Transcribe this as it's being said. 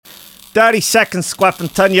30 seconds,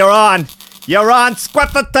 Squeffington, you're on. You're on,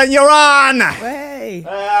 Squeffington, you're on. Hey.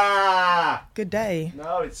 Good day.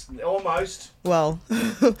 No, it's almost. Well,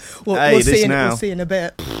 We'll see in a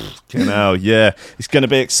bit. You know, yeah. It's going to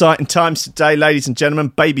be exciting times today, ladies and gentlemen,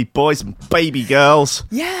 baby boys and baby girls.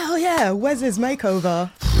 Yeah, oh yeah. Wes's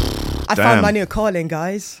makeover. I Damn. found my new calling,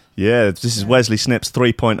 guys. Yeah, this is Wesley Snipes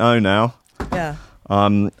 3.0 now. Yeah.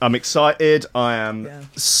 I'm excited. I am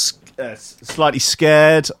slightly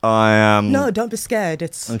scared. I am... No, don't be scared.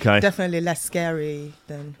 It's Okay. definitely less scary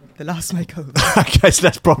than the last makeover. I guess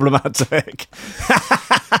that's problematic.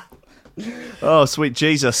 Oh, sweet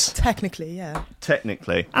Jesus. Technically, yeah.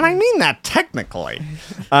 Technically. And I mean that technically.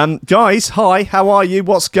 Guys, hi, how are you?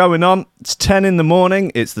 What's going on? It's 10 in the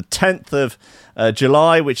morning. It's the 10th of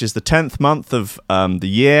July, which is the 10th month of the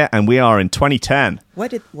year, and we are in 2010.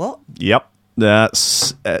 What? Yep.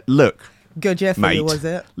 That's... look, Good year for mate. you, was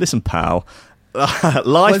it? Listen, pal. Life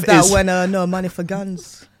Was that is... when no money for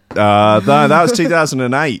guns? that was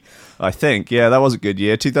 2008, I think. Yeah, that was a good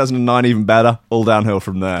year. 2009, even better. All downhill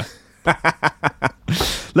from there.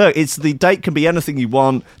 Look, it's the date can be anything you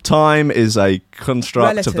want. Time is a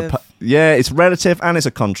construct of the... Relative. it's relative and it's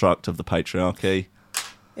a construct of the patriarchy.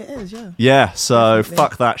 It is, yeah. Yeah, so Definitely.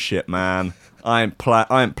 fuck that shit, man. I ain't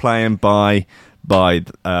playing by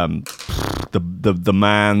the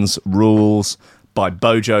man's rules, by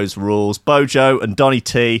Bojo's rules. Bojo and Donny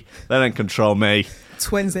T, they don't control me.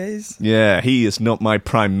 Twinsies. Yeah, he is not my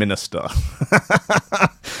prime minister.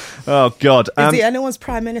 Oh God! Is he anyone's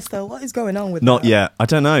prime minister? What is going on with Not that? yet. I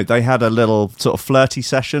don't know. They had a little sort of flirty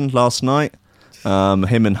session last night.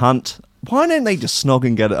 Him and Hunt. Why don't they just snog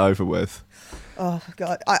and get it over with? Oh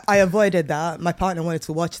God, I avoided that. My partner wanted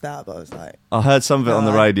to watch that, but I was like, I heard some of it on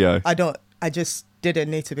the radio. I just didn't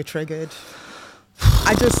need to be triggered.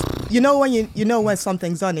 I just, when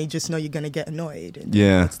something's on, you just know you're gonna get annoyed. And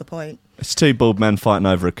Yeah. What's the point? It's two bald men fighting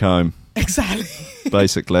over a comb, Exactly.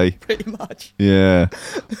 basically. Pretty much. Yeah.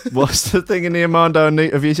 What's the thing in the Armando and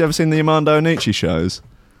have you ever seen the Armando Nietzsche shows?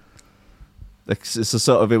 It's a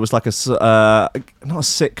sort of, it was like not a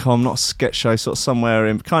sitcom, not a sketch show, sort of somewhere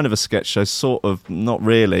in kind of a sketch show, sort of, not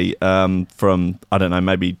really, from, I don't know,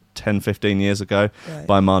 maybe 10, 15 years ago, Right.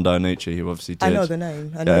 by Armando Nietzsche, who obviously did. I know the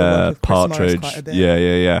name. I know he worked with Chris Morris Partridge. quite a bit.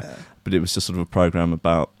 Yeah. But it was just sort of a program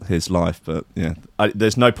about his life. But yeah,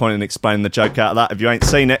 there's no point in explaining the joke out of that if you ain't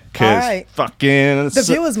seen it, because Alright. fucking... The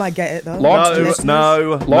viewers might get it though. Lobsters.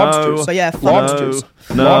 No. So yeah, Lobsters.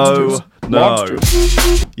 No. Lobsters. No.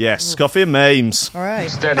 Lobsters. Yes, coffee and memes. All right.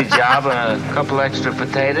 Steady job and a couple extra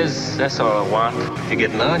potatoes. That's all I want. You're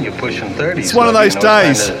getting on, you're pushing 30. It's one of those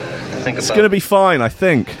days. Think It's about going to be fine, I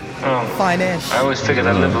think. Fine-ish. I always figured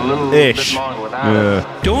I'd live a little Ish. bit longer without it.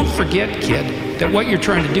 Yeah. Don't forget, kid, that what you're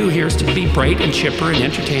trying to do here is to be bright and chipper and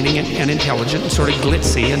entertaining and intelligent and sort of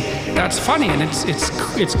glitzy, and that's funny, and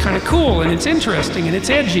it's kind of cool, and it's interesting, and it's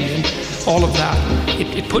edgy, and all of that.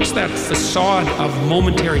 It puts that facade of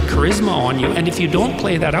momentary charisma on you, and if you don't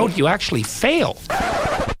play that out, you actually fail.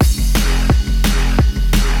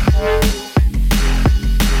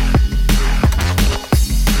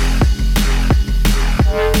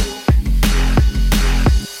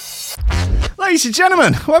 Ladies and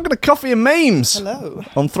gentlemen, welcome to Coffee and Memes. Hello.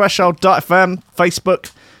 On Threshold.fm,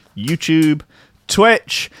 Facebook, YouTube,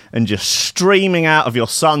 Twitch, and just streaming out of your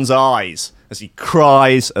son's eyes as he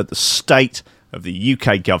cries at the state of the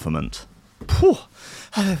UK government. Phew.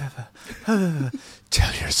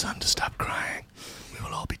 Tell your son to stop crying. We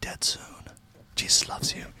will all be dead soon. Jesus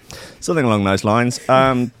loves you. Something along those lines.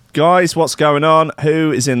 Guys, what's going on?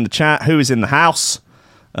 Who is in the chat? Who is in the house?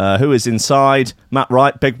 Who is inside? Matt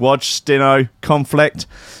Wright, Big Wodge, Stino, Conflict,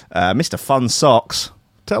 Mr. Fun Socks.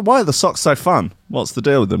 Why are the socks so fun? What's the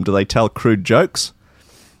deal with them? Do they tell crude jokes?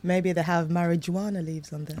 Maybe they have marijuana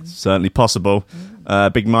leaves on them. Certainly possible.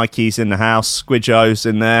 Big Mikey's in the house. Squidjo's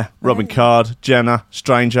in there. Robin Card, Jenna,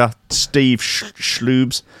 Stranger, Steve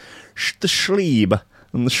Schloobs, the Schleeb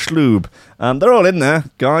and the Schloob. They're all in there,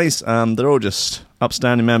 guys. They're all just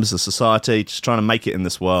upstanding members of society, just trying to make it in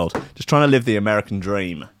this world, just trying to live the American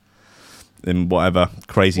dream in whatever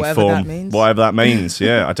crazy Whatever form, that means. whatever that means.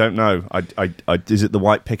 Yeah, I don't know. Is it the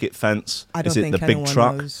white picket fence? I don't is it think the big anyone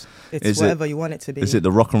truck? knows. It's Is it- whatever you want it to be. Is it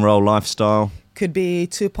the rock and roll lifestyle? Could be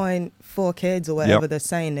 2.4 kids or whatever the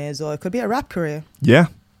saying is, or it could be a rap career. Yeah,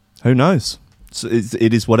 who knows? So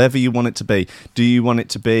it is whatever you want it to be. Do you want it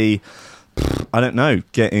to be, I don't know,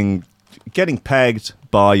 getting pegged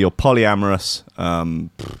by your polyamorous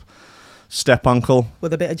step uncle?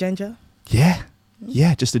 With a bit of ginger? Yeah,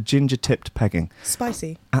 Yeah, just a ginger-tipped pegging.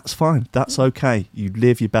 Spicy. That's fine. That's okay. You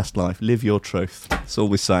live your best life. Live your truth. That's all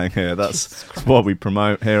we're saying here. That's what we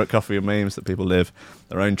promote here at Coffee and Memes, that people live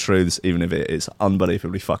their own truths, even if it is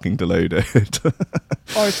unbelievably fucking deluded.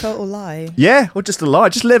 Or a total lie. Yeah, or just a lie.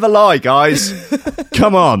 Just live a lie, guys.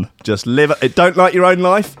 Come on. Just live it. Don't like your own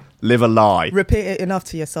life? Live a lie. Repeat it enough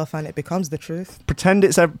to yourself and it becomes the truth.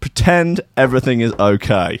 Pretend everything is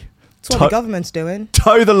okay. That's what the government's doing.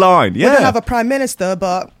 Toe the line. Yeah. We don't have a prime minister,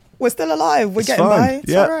 but we're still alive. We're getting by.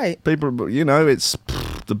 It's all right. People, it's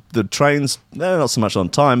the trains. They're not so much on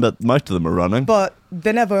time, but most of them are running. But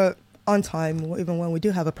they're never on time, even when we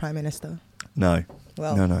do have a prime minister. No.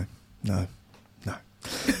 Well. No.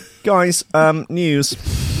 Guys, news.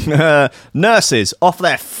 Nurses off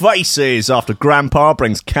their faces after grandpa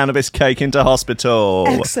brings cannabis cake into hospital.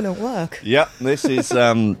 Excellent work. Yep, this is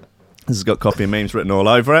this has got Coffee and Memes written all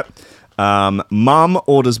over it. Mum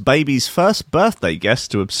orders baby's first birthday guest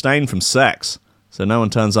to abstain from sex, so no one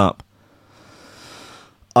turns up.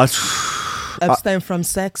 Abstain from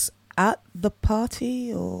sex at the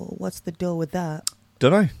party, or what's the deal with that?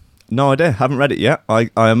 Don't know. No idea. Haven't read it yet. I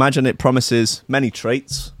imagine it promises many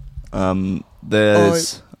treats. There's...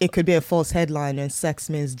 Or it could be a false headline and sex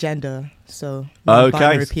means gender, so Okay.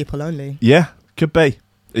 binary people only. Yeah, could be.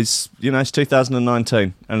 It's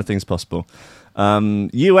 2019. Anything's possible.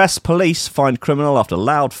 US police find criminal after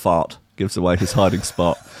loud fart gives away his hiding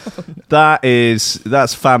spot.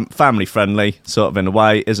 That's family friendly, sort of, in a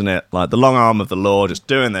way, isn't it? Like the long arm of the law just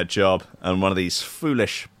doing their job, and one of these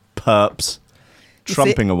foolish perps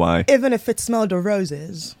trumping away. Even if it smelled of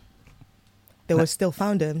roses, they were still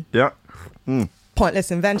found him. Yeah.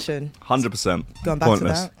 Pointless invention. 100%. Going back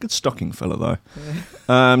Pointless. to that. Good stocking fella, though.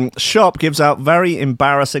 Yeah. Shop gives out very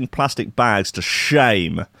embarrassing plastic bags to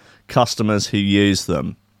shame customers who use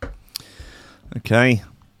them. Okay.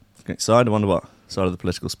 Get excited. I wonder what side of the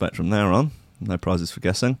political spectrum they're on. No prizes for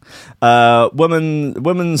guessing.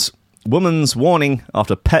 Woman's warning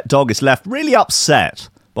after pet dog is left really upset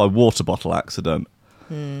by water bottle accident.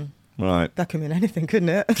 Right. That could mean anything, couldn't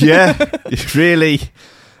it? Yeah. Really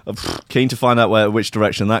keen to find out which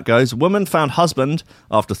direction that goes. Woman found husband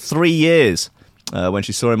after 3 years when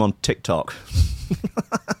she saw him on TikTok.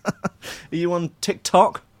 Are you on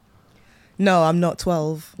TikTok? No, I'm not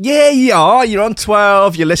 12. Yeah, you are. You're on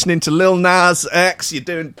 12. You're listening to Lil Nas X. You're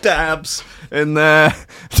doing dabs in there.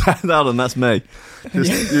 That's me. You're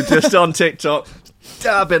just on TikTok,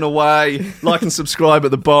 dabbing away, like and subscribe at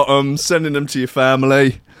the bottom, sending them to your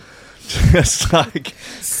family. Just like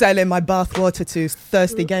selling my bathwater to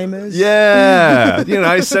thirsty gamers. Yeah,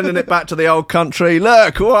 sending it back to the old country.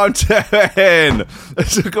 Look what I'm doing.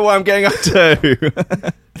 Look what I'm getting up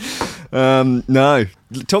to. No,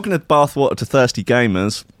 talking of bathwater to thirsty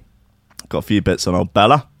gamers, got a few bits on old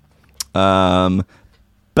Bella.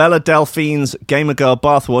 Bella Delphine's Gamer Girl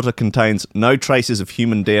bathwater contains no traces of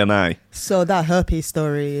human DNA. So that herpes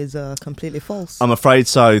story is completely false. I'm afraid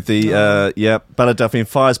so. Bella Delphine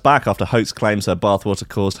fires back after hoax claims her bathwater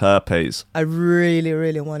caused herpes. I really,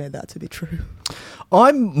 really wanted that to be true.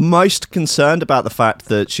 I'm most concerned about the fact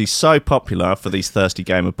that she's so popular for these thirsty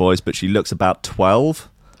gamer boys, but she looks about 12.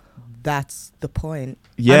 That's the point.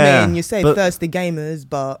 Yeah, I mean, you say thirsty gamers,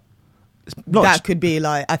 but that could be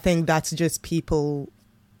like, I think that's just people...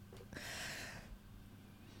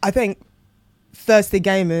 I think thirsty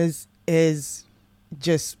gamers is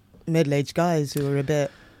just middle-aged guys who are a bit...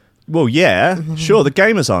 Well, yeah, sure, the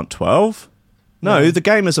gamers aren't 12. No, the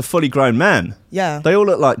gamers are fully grown men. Yeah. They all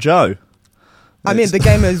look like Joe. I mean, the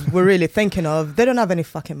gamers we're really thinking of, they don't have any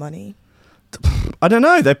fucking money. I don't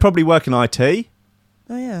know, they probably work in IT.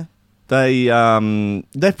 Oh, yeah.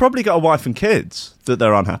 They've probably got a wife and kids that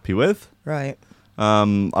they're unhappy with. Right.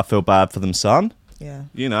 I feel bad for them, son. Yeah.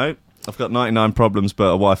 I've got 99 problems, but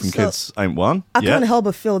a wife and kids ain't one. I can't help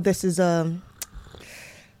but feel this is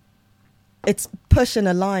it's pushing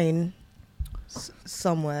a line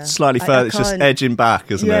somewhere. Slightly further, it's just edging back,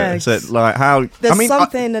 isn't it? So like how? There's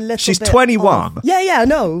something a little. She's bit 21. Yeah, I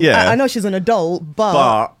know. Yeah, I know she's an adult,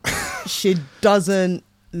 but she doesn't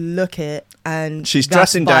look it, and she's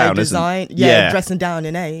dressing down, design. Isn't? Yeah, dressing down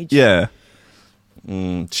in age. Yeah.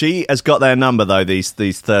 She has got their number though. These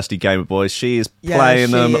thirsty gamer boys. She is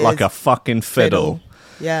playing them like a fucking fiddle.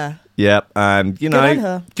 Yeah. Yep. And good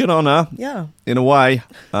on her. Yeah. In a way,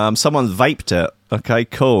 someone's vaped it. Okay,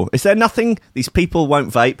 cool. Is there nothing these people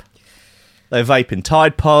won't vape? They're vaping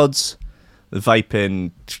Tide Pods. They're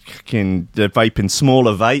vaping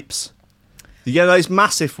smaller vapes. You get those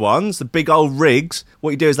massive ones, the big old rigs.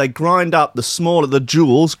 What you do is they grind up the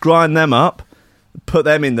jewels, grind them up, put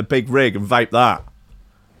them in the big rig and vape that.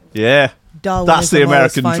 Yeah. Darwinism that's the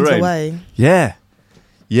American finds dream. A way. Yeah.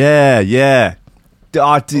 Yeah.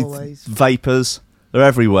 I did Always. vapors. They're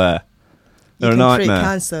everywhere. You They're a can treat nightmare.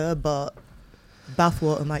 cancer, but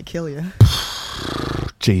bathwater might kill you.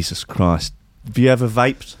 Jesus Christ. Have you ever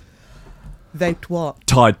vaped? Vaped what?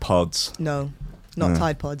 Tide Pods. No. Not No.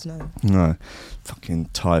 Tide Pods, no. No. Fucking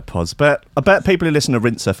Tide Pods. I bet people who listen to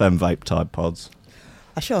Rinse FM vape Tide Pods.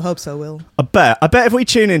 I sure hope so, Will. I bet if we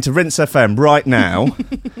tune into Rinse FM right now,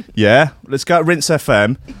 yeah, let's go to Rinse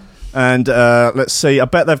FM and let's see. I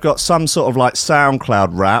bet they've got some sort of like SoundCloud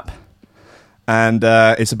rap, and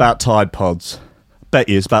it's about Tide Pods. Bet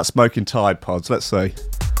you it's about smoking Tide Pods. Let's see.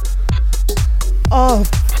 Oh,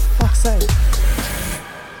 fuck's sake.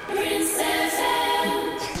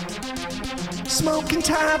 Smoking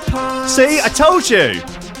Tide Pods. See, I told you.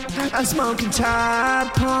 I'm smoking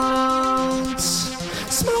Tide Pods.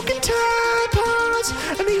 Smoking Tide Pods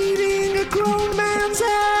and eating a grown man's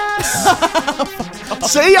ass.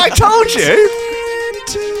 See, I told you.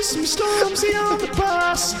 Into some Stormzy on the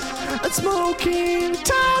bus and smoking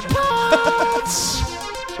Tide Pods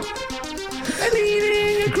and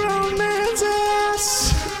eating a grown man's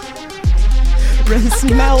ass. Rinse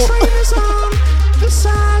melt. Trainers on the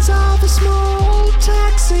size of a small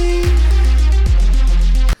taxi.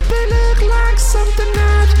 They look like something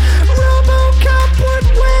that RoboCop would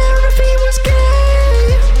wear if he was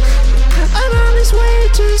gay. And on his way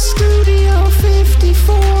to Studio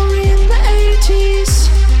 54 in the 80s,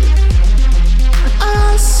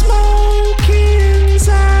 I smoking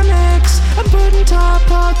Xanax and putting Tide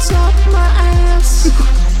Pods up my ass.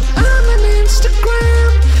 I'm an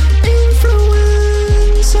Instagram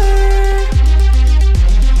influencer.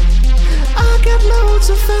 I got loads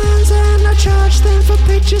of fans and I charge them for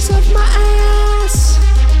pictures of my ass.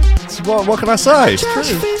 So what can I say? I charge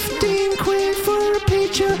 15 quid for a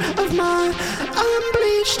picture of my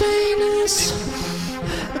unbleached anus.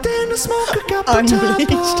 Then I smoke a couple Tide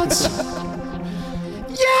Pods.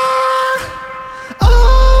 Yeah!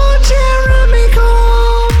 Oh, Jeremy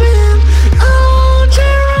Corbyn. Oh,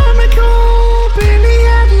 Jeremy Corbyn. He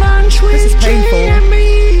had lunch with This is painful.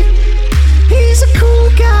 Jamie. He's a cool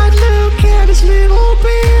guy, look at his little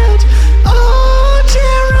beard. Oh,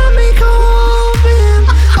 Jeremy Corbyn.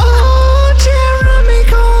 Oh, Jeremy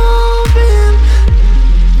Corbyn.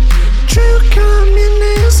 True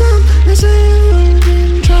communism has ever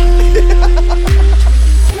been tried.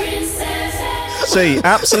 See,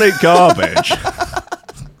 absolute garbage.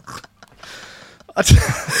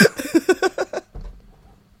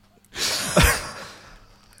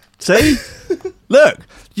 See? Look,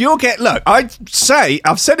 I've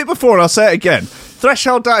said it before and I'll say it again.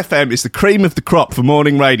 Threshold.fm is the cream of the crop for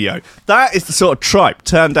morning radio. That is the sort of tripe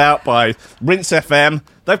turned out by Rinse FM.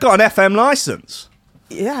 They've got an FM licence.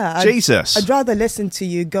 Yeah. Jesus. I'd rather listen to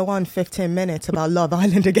you go on 15 minutes about Love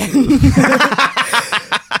Island again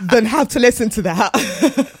than have to listen to that.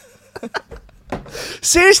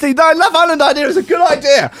 Seriously, the Love Island idea is a good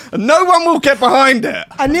idea and no one will get behind it.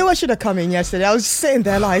 I knew I should have come in yesterday. I was sitting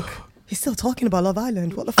there like, he's still talking about Love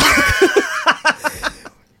Island. What the fuck?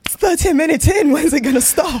 It's 13 minutes in. When's it going to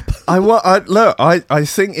stop? I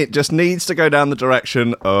think it just needs to go down the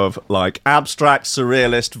direction of like abstract,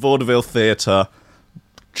 surrealist, vaudeville theatre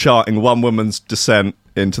charting one woman's descent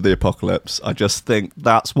into the apocalypse. I just think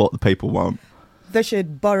that's what the people want. They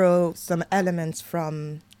should borrow some elements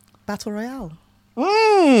from Battle Royale.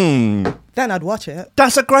 Then I'd watch it.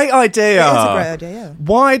 That's a great idea. It is a great idea, yeah.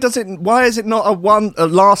 Why is it not a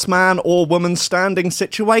last man or woman standing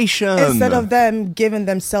situation? Instead of them giving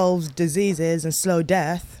themselves diseases and slow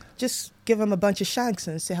death, just give them a bunch of shanks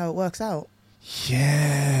and see how it works out.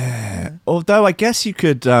 Yeah. Although I guess you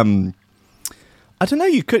could I don't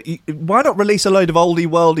know, why not release a load of oldie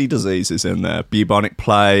worldy diseases in there? Bubonic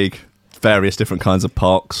plague, various different kinds of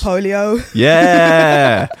pox. Polio.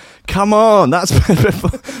 Yeah. Come on, that's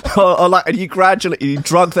or like, and you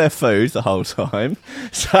drug their food the whole time,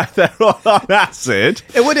 so they're all on acid.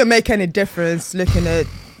 It wouldn't make any difference looking at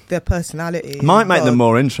their personality. Might make but them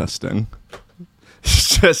more interesting.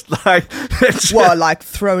 It's just like what, like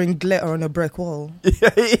throwing glitter on a brick wall?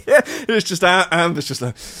 yeah. It's just Amber's just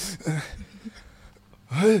like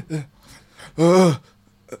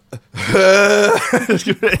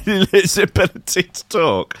his ability to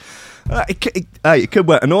talk. It could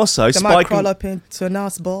work, and also They might Spike. crawl up into an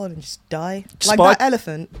ass ball and just die, like Spike- that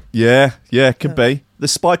elephant. Yeah, could be. The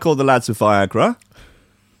Spike or the lads with Viagra.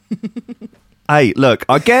 Hey, look,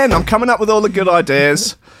 again, I'm coming up with all the good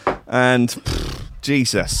ideas, and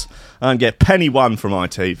Jesus, I don't get penny one from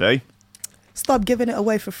ITV. Stop giving it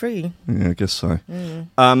away for free. Yeah, I guess so.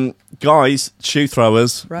 Guys, shoe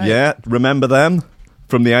throwers. Right. Yeah, remember them?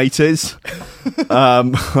 from the 80s.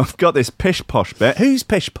 I've got this Pish Posh bit. Who's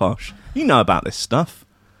Pish Posh? You know about this stuff.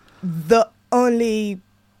 The only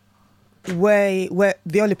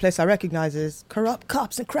place I recognise is corrupt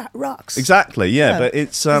cops and crack rocks. Exactly, yeah. But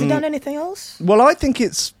it's... Has he done anything else? Well, I think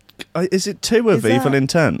it's... Is it two of Evil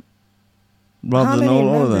Intent? Rather than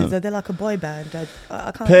all of them. Are they like a boy band?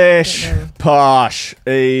 I can't... Pish, Posh,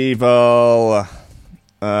 Evil,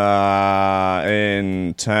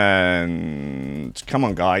 Intent. Come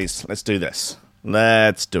on, guys. Let's do this.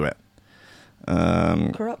 Let's do it.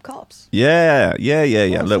 Corrupt cops. Yeah.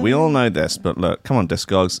 Look, we all know this, but look, come on,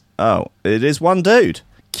 Discogs. Oh, it is one dude.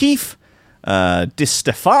 Keith Di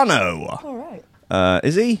Stefano. All right.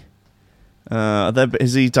 Is he?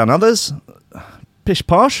 Has he done others? Pish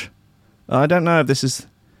Posh? I don't know if this is...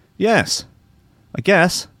 Yes, I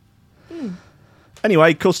guess.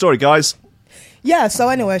 Anyway, cool story, guys. Yeah, so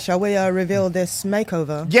anyway, shall we reveal this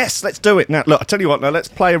makeover? Yes, let's do it. Now, look, I tell you what, now let's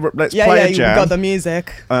play a jam. You've got the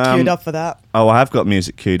music queued up for that. Oh, I have got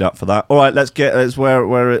music queued up for that. All right,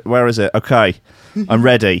 where is it? Okay, I'm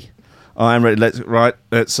ready. I'm ready. Let's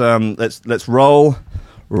roll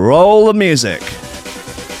the music.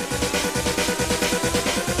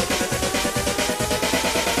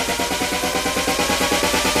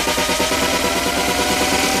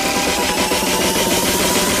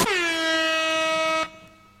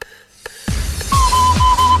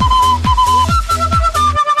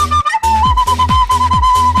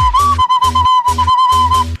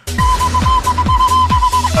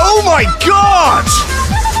 Oh my God!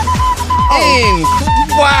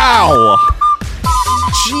 Wow!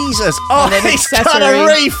 Jesus! Oh, he's got a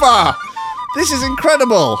reefer! This is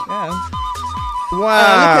incredible! Yeah. Wow! Look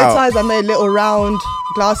at the size. I made little round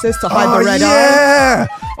glasses to hide the red eye. Yeah!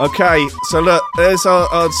 Okay, so look, there's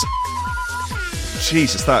our...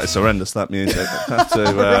 Jesus, that is horrendous, that music. I have to...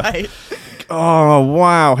 Right. Oh,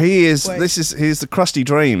 wow. He's the Krusty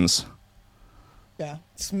Dreams. Yeah,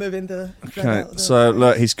 just moving the... Okay, so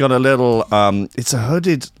look, he's got a little... it's a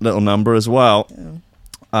hooded little number as well. Yeah.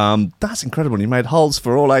 That's incredible. He made holes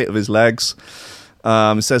for all 8 of his legs.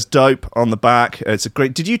 It says dope on the back. It's a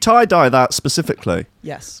great... Did you tie-dye that specifically?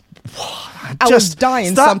 Yes. I was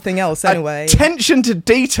dyeing something else anyway. Attention to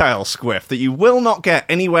detail, Squiff, that you will not get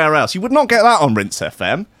anywhere else. You would not get that on Rinse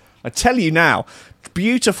FM. I tell you now.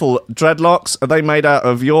 Beautiful dreadlocks. Are they made out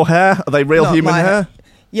of your hair? Are they real human hair?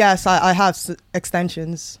 Yes, I have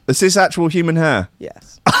extensions. Is this actual human hair?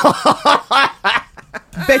 Yes.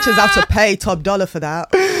 Bitches have to pay top dollar for that.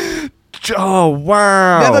 Oh,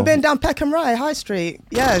 wow. Never been down Peckham Rye High Street?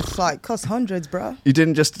 Yeah, it's like cost hundreds, bro. You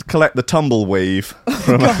didn't just collect the tumbleweed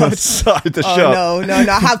from outside the shop? No.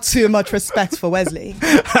 I have too much respect for Wesley.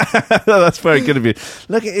 That's very good of you.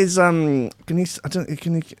 Look at his will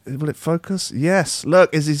it focus? Yes.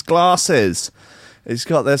 Look, is his glasses. He's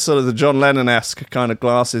got their sort of the John Lennon-esque kind of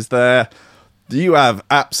glasses there. You have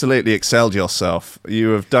absolutely excelled yourself. You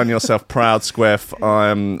have done yourself proud, Squiff.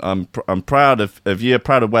 I'm proud of you,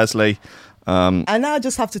 proud of Wesley. I now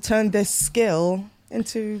just have to turn this skill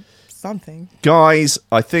into something. Guys,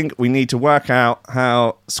 I think we need to work out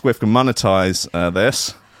how Squiff can monetize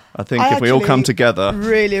this. I think if we all come together,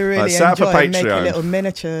 really enjoy making little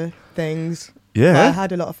miniature things. Yeah, I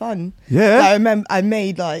had a lot of fun. Yeah, I remember I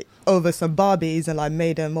made like over some Barbies and I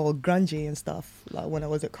made them all grungy and stuff. Like when I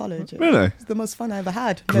was at college. Really, it's the most fun I ever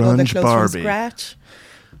had. Grunge made all the clothes Barbie. from scratch.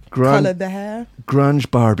 Colored the hair. Grunge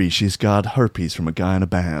Barbie. She's got herpes from a guy in a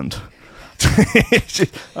band.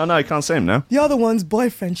 Oh no, you can't see him now. The other one's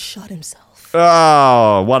boyfriend shot himself.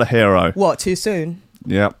 Oh, what a hero! What? Too soon?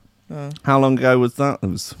 Yep. How long ago was that? It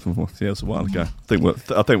was a while ago. I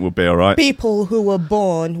think we'll be all right. People who were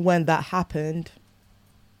born when that happened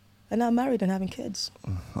are now married and having kids.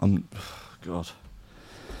 God.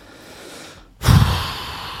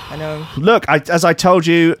 I know. Look, as I told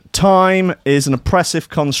you, time is an oppressive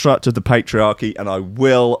construct of the patriarchy, and I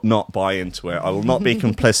will not buy into it. I will not be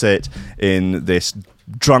complicit in this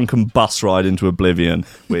drunken bus ride into oblivion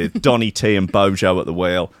with Donny T and Bojo at the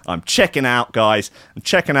wheel. I'm checking out, guys. I'm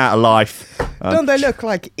checking out a life. Don't they look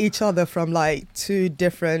like each other from like 2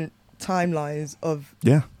 different timelines of...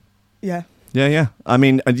 Yeah. Yeah. Yeah. I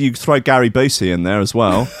mean, and you throw Gary Busey in there as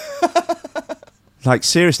well. Like,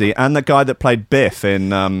 seriously. And the guy that played Biff in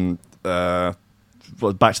Back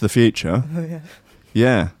to the Future. Oh, yeah.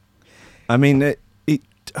 Yeah. I mean,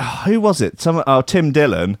 who was it? Tim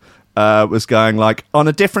Dillon was going like, on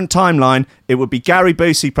a different timeline, it would be Gary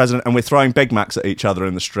Busey president and we're throwing Big Macs at each other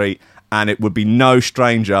in the street and it would be no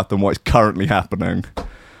stranger than what is currently happening.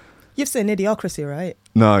 You've seen Idiocracy, right?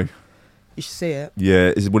 No. You should see it.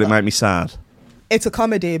 Yeah. Would it make me sad? It's a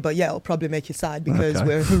comedy, but yeah, it'll probably make you sad because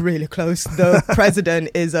we're really close. The president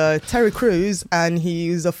is Terry Crews, and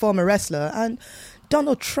he's a former wrestler. And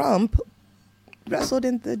Donald Trump wrestled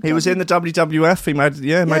in the... He was in the WWF. He made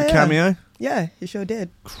a cameo. Yeah, he sure did.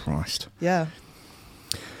 Christ. Yeah.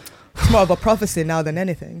 It's more of a prophecy now than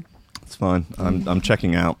anything. It's fine. I'm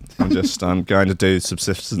checking out. I'm going to do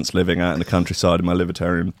subsistence living out in the countryside in my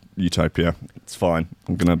libertarian utopia. It's fine.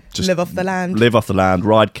 I'm going to just live off the land. Live off the land,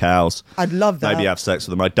 ride cows. I'd love that. Maybe have sex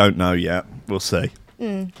with them. I don't know yet. We'll see.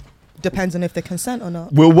 Depends on if they consent or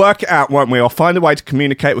not. We'll work it out, won't we? I'll find a way to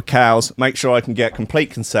communicate with cows, make sure I can get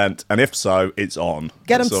complete consent, and if so, it's on.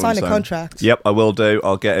 Get them to sign a contract. Yep, I will do.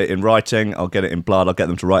 I'll get it in writing. I'll get it in blood. I'll get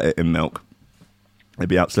them to write it in milk. It'd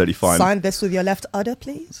be absolutely fine. Sign this with your left udder,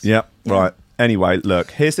 please. Yep, right. Anyway, look,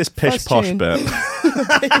 here's this pish posh bit.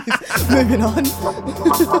 Moving on.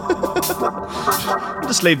 We'll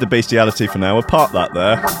just leave the bestiality for now. We'll park that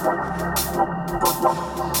there.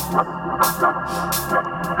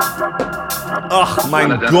 Oh, my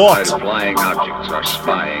God. Flying objects are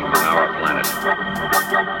spying on our planet.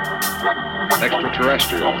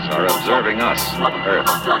 Extraterrestrials are observing us on Earth.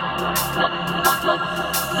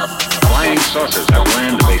 Flying saucers have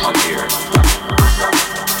land bases here.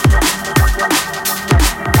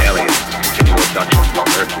 Aliens continue abduction of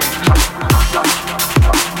Earthlings.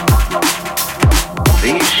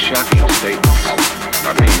 These shocking statements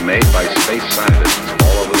are being made by space scientists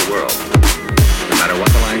all over the world. No matter what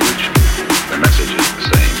the language, the message is the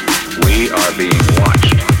same. We are being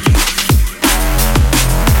watched.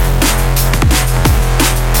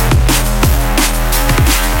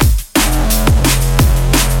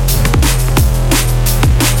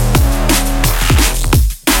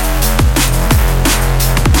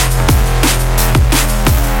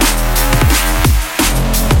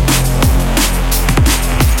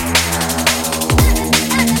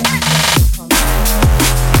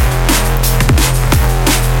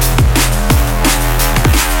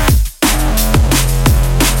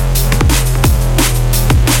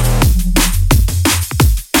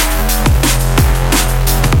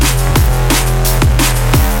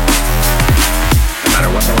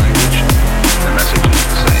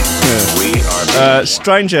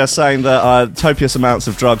 Stranger saying that copious amounts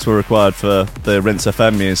of drugs were required for the Rinse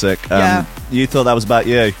FM music. Yeah. You thought that was about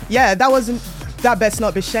you? Yeah, that best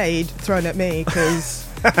not be shade thrown at me because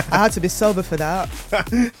I had to be sober for that.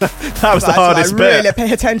 That was the hardest bit. I really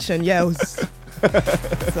pay attention. Yeah, it was.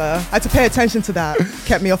 So I had to pay attention to that.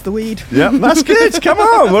 Kept me off the weed. Yeah, that's good. Come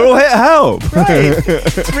on, we're all here to help. Right,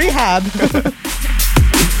 it's rehab.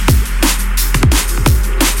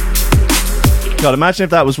 God, imagine if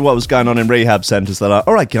that was what was going on in rehab centres. They're like,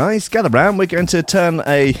 all right, guys, gather round. We're going to turn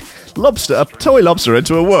a toy lobster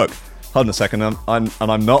into a work. Hold on a second,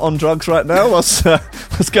 I'm not on drugs right now. What's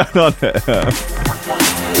going on here?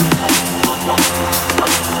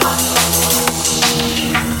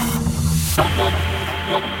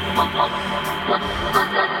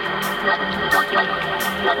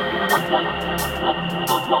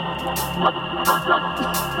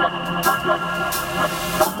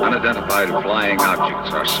 Unidentified flying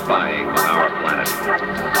objects are spying on our planet.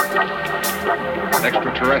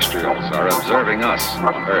 Extraterrestrials are observing us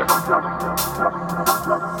on Earth.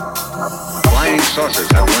 Flying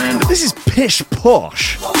saucers have landed. This is pish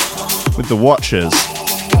posh with the Watchers.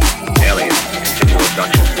 Aliens continue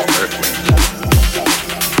abduction of Earthlings.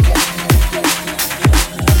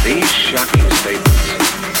 These shocking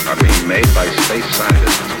statements are being made by space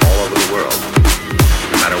scientists all over the world.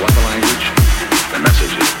 No matter what the language, the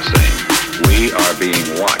message is the same. We are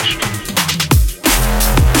being watched.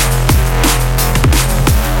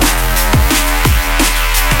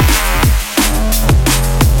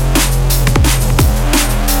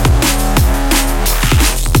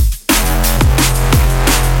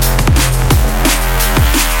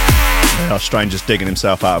 Our stranger's digging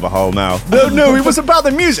himself out of a hole now. No, it was about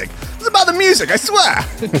the music. It was about the music, I swear.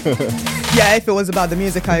 Yeah, if it was about the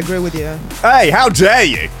music, I agree with you. Hey, how dare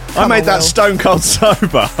you? I made that stone cold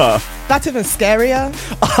sober. That's even scarier.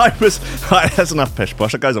 That's enough pish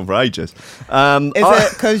posh. It goes on for ages. Is it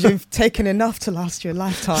because you've taken enough to last your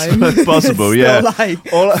lifetime? It's possible, it's still,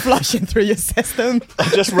 like flushing through your system. I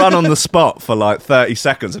just run on the spot for like 30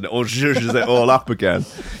 seconds and it all zhuzhes it all up again.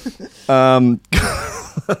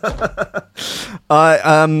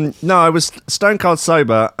 I was stone cold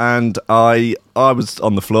sober and I was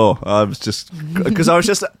on the floor. I was just because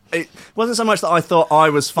it wasn't so much that I thought I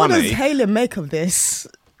was funny. What does Hayley make of this?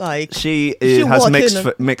 Like she has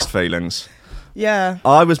mixed feelings. Yeah.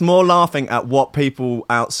 I was more laughing at what people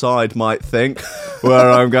outside might think, where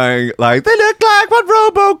I'm going, like, they look like what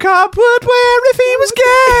RoboCop would wear if he was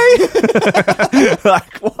gay.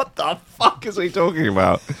 Like, what the fuck is he talking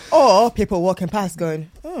about? Or people walking past going,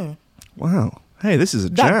 oh, Wow. Hey, this is a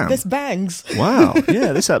jam. this bangs. Wow.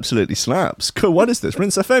 Yeah, this absolutely slaps. Cool. What is this?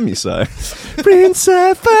 Rinse FM, you say? Rinse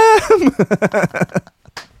FM.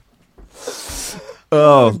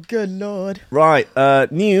 Oh, Good Lord. right.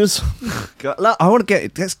 News. Look,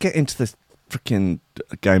 let's get into this freaking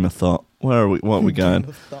game of thought. Where are we? What are we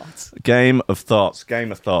going? Game of thoughts.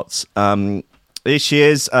 Game of thoughts. Here she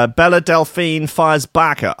is. Bella Delphine fires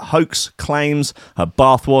back at hoax claims her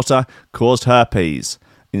bathwater caused herpes.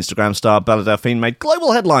 Instagram star Bella Delphine made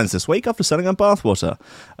global headlines this week after selling her bathwater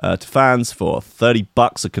to fans for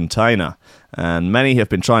 $30 a container. And many have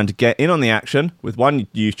been trying to get in on the action, with one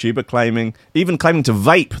YouTuber claiming to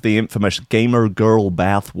vape the infamous Gamer Girl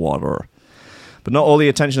bathwater. But not all the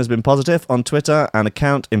attention has been positive. On Twitter, an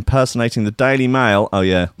account impersonating the Daily Mail. Oh,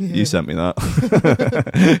 yeah, you sent me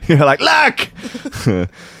that. You're like, look!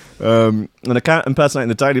 An account impersonating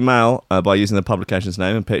the Daily Mail by using the publication's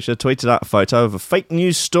name and picture tweeted out a photo of a fake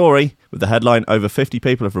news story with the headline, over 50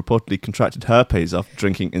 people have reportedly contracted herpes after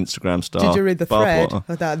drinking Instagram star Did you read the thread?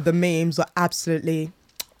 bathwater. That the memes were absolutely,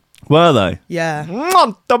 Were they? yeah.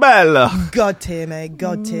 Molto bella! God tier, mate.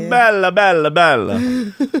 God tier. Bella, bella, bella.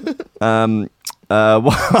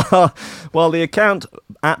 While the account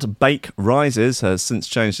at Bake Rises has since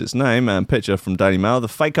changed its name and picture from Daily Mail, the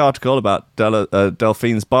fake article about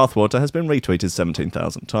Delphine's bathwater has been retweeted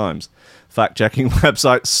 17,000 times. Fact-checking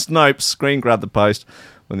website Snopes screen grabbed the post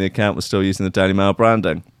when the account was still using the Daily Mail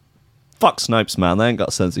branding. Fuck Snopes, man. They ain't got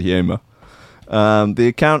a sense of humour. The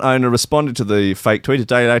account owner responded to the fake tweet a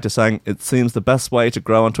day later saying, it seems the best way to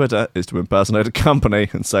grow on Twitter is to impersonate a company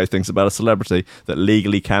and say things about a celebrity that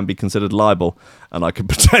legally can be considered libel and I could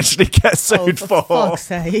potentially get sued For for. fuck's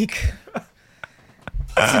sake.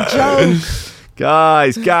 It's a joke.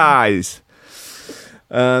 Guys.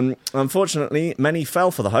 Unfortunately, many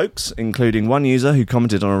fell for the hoax, including one user who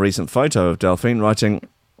commented on a recent photo of Delphine, writing,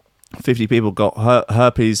 50 people got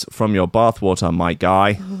herpes from your bathwater, my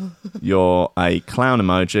guy. You're a clown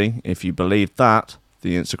emoji. If you believe that,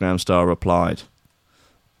 the Instagram star replied.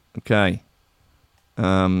 Okay.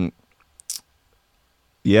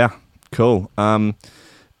 Yeah, cool.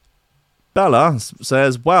 Bella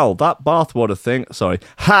says, well, that bathwater thing... Sorry.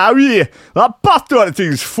 How yeah, that bathwater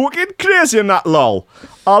thing's fucking crazy in that lol.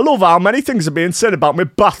 I love how many things are being said about my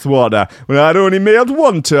bathwater when I'd only mailed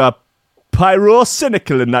one to a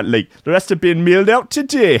pyrocynical in that leak. The rest are being mailed out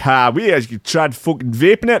today. How yeah, you tried fucking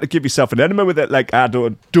vaping it to give yourself an enema with it like I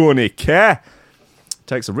don't care.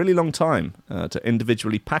 Takes a really long time to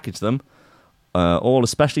individually package them, all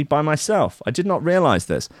especially by myself. I did not realise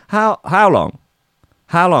this. How long?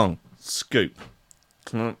 How long? Scoop.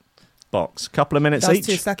 Box. Couple of minutes That's each.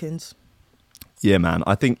 2 seconds. Yeah, man.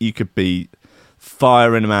 I think you could be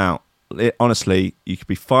firing them out. Honestly, you could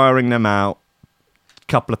be firing them out a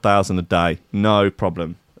couple of thousand a day. No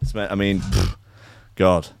problem. I mean,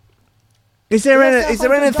 God. Is there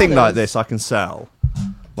anything like this I can sell?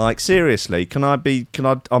 Like, seriously,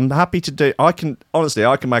 I'm happy to do, I can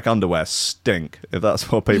make underwear stink if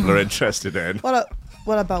that's what people are interested in.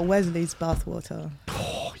 What about Wesley's bathwater?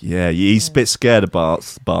 Yeah, he's a bit scared of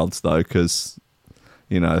baths though, because,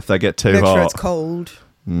 you know, if they get too Make hot. sure it's cold.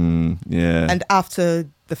 Yeah. And after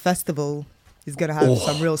the festival, he's going to have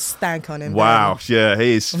some real stank on him. Wow, yeah,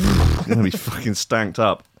 he's going to be fucking stanked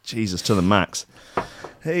up. Jesus, to the max.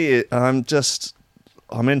 I'm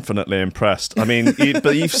infinitely impressed. I mean,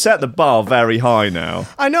 but you've set the bar very high now.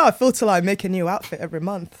 I know, I feel till I make a new outfit every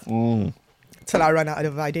month. Till I run out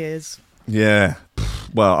of ideas. Yeah.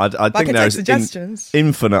 Well, I think there's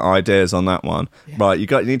infinite ideas on that one. Yeah. Right, you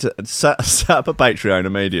need to set up a Patreon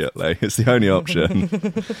immediately. It's the only option.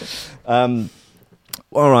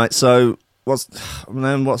 All right, so what's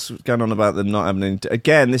going on about the not having any...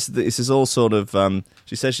 Again, this is all sort of...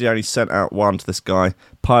 she says she only sent out one to this guy,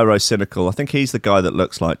 Pyrocynical. I think he's the guy that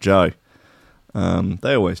looks like Joe.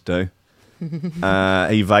 They always do. He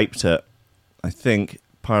vaped it. I think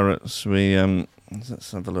Pirates...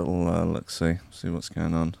 Let's have a little look-see. See what's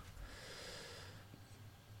going on.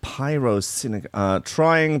 Pyrocynical.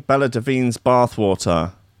 Trying Bella Delphine's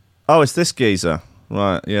bathwater. Oh, it's this geezer.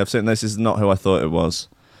 Right, yeah, I've seen this. Is not who I thought it was.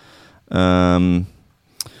 Where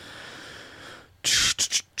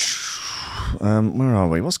are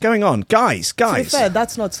we? What's going on? Guys. To be fair,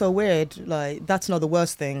 that's not so weird. Like, that's not the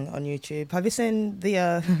worst thing on YouTube. Have you seen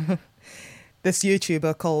the... this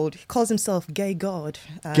YouTuber he calls himself Gay God.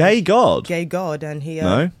 Gay God? Gay God, and he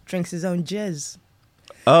drinks his own jizz.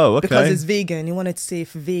 Oh, okay. Because it's vegan. He wanted to see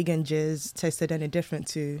if vegan jizz tasted any different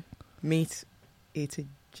to meat-eating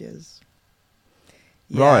jizz.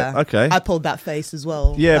 Right, okay. I pulled that face as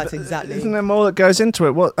well. Yeah, that's exactly. Isn't there more that goes into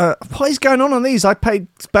it? What is going on these? I paid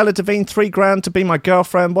Bella Devine $3,000 to be my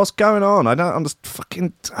girlfriend. What's going on? I don't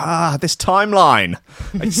understand. This timeline.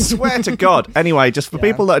 I swear to God. Anyway, just for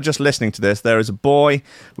people that are just listening to this, there is a boy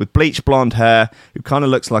with bleached blonde hair who kind of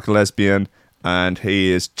looks like a lesbian, and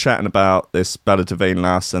he is chatting about this Bella Devine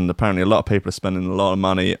lass, and apparently a lot of people are spending a lot of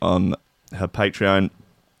money on her Patreon.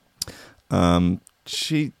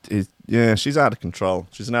 She is, she's out of control.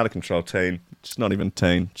 She's an out of control teen. She's not even a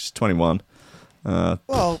teen. She's 21.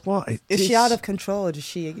 Well, what is she out of control, or does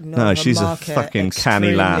she know No, her she's a market fucking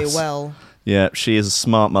canny lass. Well? Yeah, she is a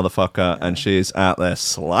smart motherfucker, and she's out there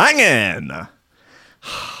slanging.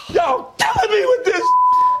 Yo, killing me with this.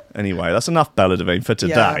 Anyway, that's enough Bella Devine for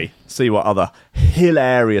today. Yeah. See what other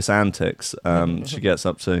hilarious antics she gets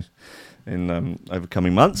up to in over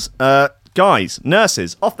coming months. Guys,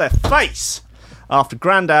 nurses off their face after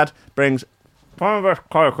Grandad brings Barnabas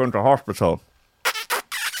Clark into hospital.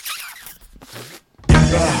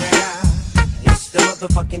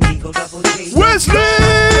 Wesley!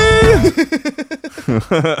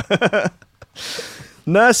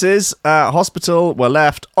 Nurses at hospital were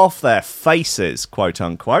left off their faces, quote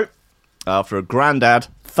unquote, after a Grandad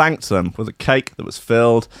thanked them with a cake that was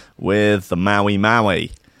filled with the Maui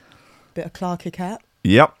Maui. Bit of Clarky Cat.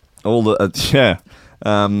 Yep. All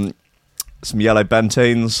the some yellow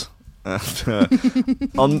Benteens.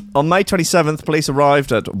 On May 27th, police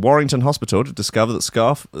arrived at Warrington Hospital to discover that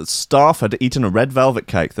staff had eaten a red velvet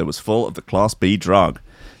cake that was full of the Class B drug.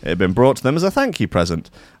 It had been brought to them as a thank you present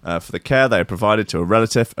for the care they had provided to a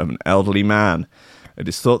relative of an elderly man. It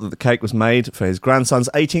is thought that the cake was made for his grandson's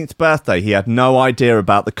 18th birthday. He had no idea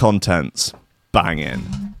about the contents.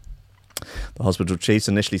 Banging. The hospital chiefs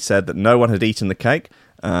initially said that no one had eaten the cake,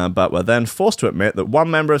 but were then forced to admit that one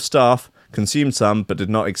member of staff consumed some but did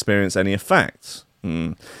not experience any effects.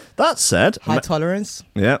 That said... High tolerance.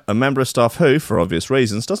 Yeah, a member of staff who, for obvious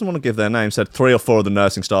reasons, doesn't want to give their name, said 3 or 4 of the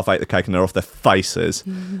nursing staff ate the cake and they're off their faces.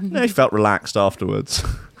 He felt relaxed afterwards.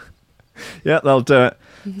 Yeah, they'll do it.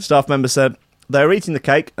 Staff member said they were eating the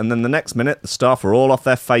cake and then the next minute the staff were all off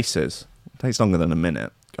their faces. It takes longer than a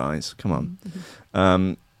minute, guys. Come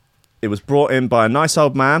on. It was brought in by a nice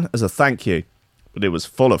old man as a thank you, but it was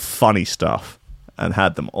full of funny stuff and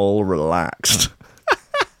had them all relaxed.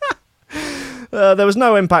 There was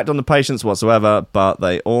no impact on the patients whatsoever, but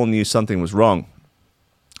they all knew something was wrong,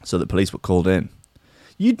 so the police were called in.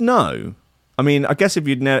 You'd know. I mean, I guess if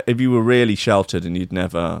you were really sheltered and you'd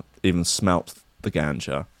never even smelt the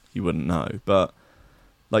ganja, you wouldn't know. But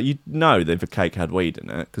like, you'd know that if a cake had weed in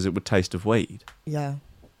it because it would taste of weed. Yeah.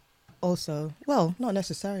 Also, well, not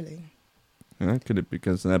necessarily. Yeah, could it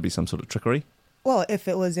because there'd be some sort of trickery? Well, if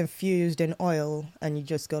it was infused in oil and you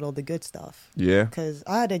just got all the good stuff. Yeah. Because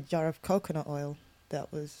I had a jar of coconut oil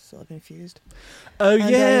that was sort of infused. Oh, And,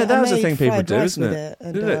 yeah, that I was a made thing people fried do, rice isn't with it?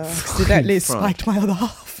 And Did it? accidentally Fucking spiked my other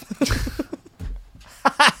half.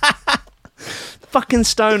 Fucking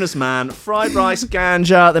stoners, man. Fried rice,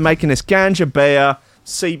 ganja. They're making this ganja beer,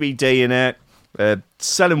 CBD in it. They're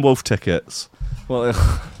selling wolf tickets. Well,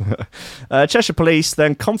 Cheshire Police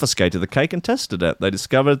then confiscated the cake and tested it. They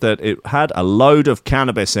discovered that it had a load of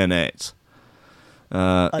cannabis in it.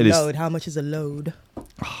 A load? How much is a load?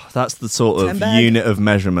 That's the sort of 10 bag? unit of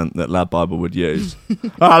measurement that Lad Bible would use.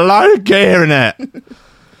 A load of gear in it.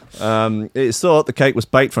 It's thought the cake was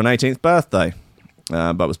baked for an 18th birthday,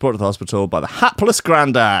 but was brought to the hospital by the hapless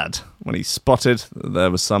Grandad when he spotted that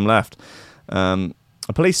there was some left.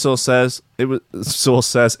 A police source says it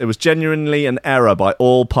was genuinely an error by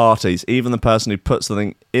all parties, even the person who put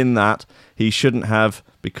something in that he shouldn't have,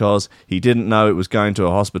 because he didn't know it was going to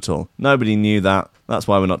a hospital. Nobody knew that. That's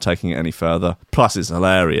why we're not taking it any further. Plus, it's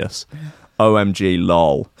hilarious. OMG,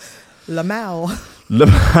 lol. Lamau.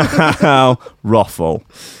 Ruffle.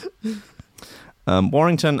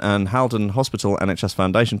 Warrington and Haldon Hospital NHS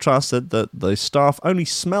Foundation Trust said that the staff only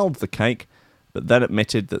smelled the cake, but then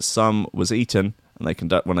admitted that some was eaten,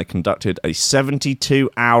 and when they conducted a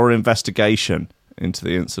 72-hour investigation into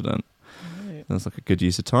the incident. Right. That's like a good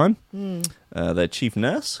use of time. Their chief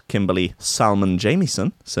nurse, Kimberly Salmon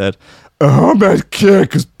Jamieson, said, "That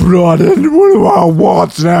cake was brought in one of our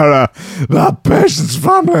wards now. That patient's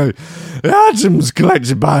family. The item was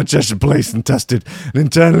collected by Cheshire Police and tested. An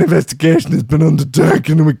internal investigation has been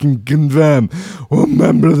undertaken, and we can confirm one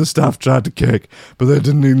member of the staff tried the cake, but they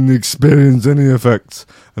didn't even experience any effects,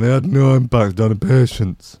 and it had no impact on the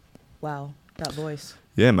patients." Wow, that voice.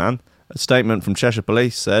 Yeah, man. A statement from Cheshire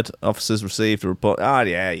Police said officers received a report.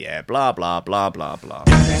 Yeah, blah, blah, blah, blah, blah.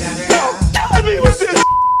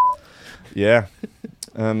 Yeah.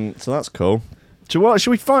 So that's cool. Should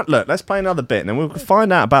we find? Look, let's play another bit, and then we'll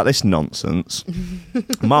find out about this nonsense.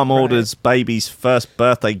 Mum orders baby's first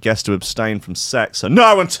birthday guest to abstain from sex, so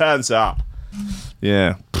no one turns up.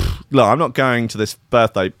 Yeah. Look, I'm not going to this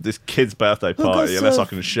kid's birthday party unless I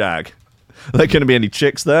can shag. Are there going to be any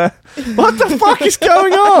chicks there? What the fuck is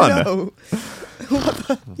going on? No.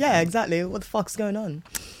 Yeah, exactly. What the fuck's going on?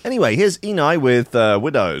 Anyway, here's Enei with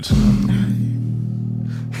Widowed.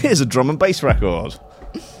 Here's a drum and bass record.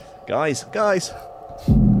 Guys.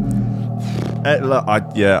 Look,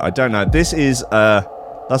 I don't know. This is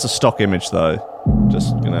that's a stock image though.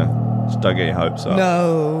 Just don't get your hopes up.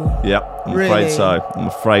 No. Yep, I'm Really?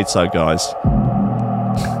 afraid so, guys.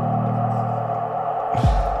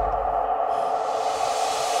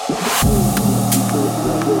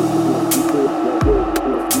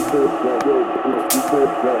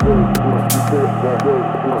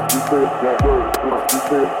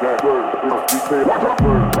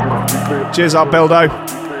 Cheers up, Bildo.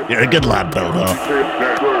 You're a good lad, Bildo.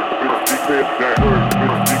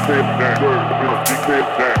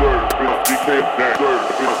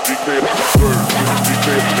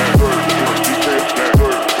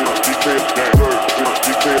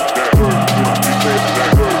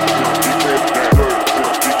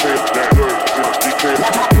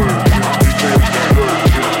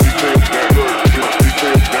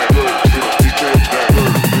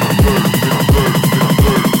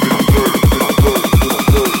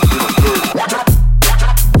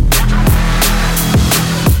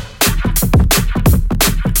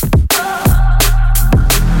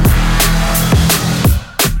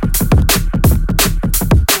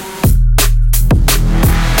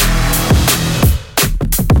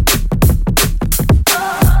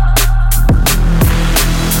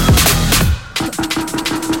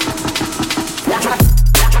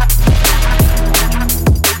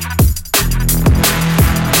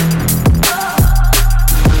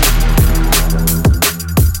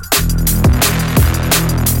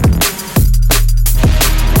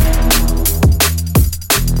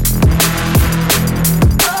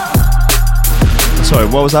 Sorry,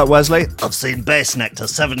 what was that, Wesley? I've seen Bass Nectar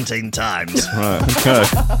 17 times. Right, okay.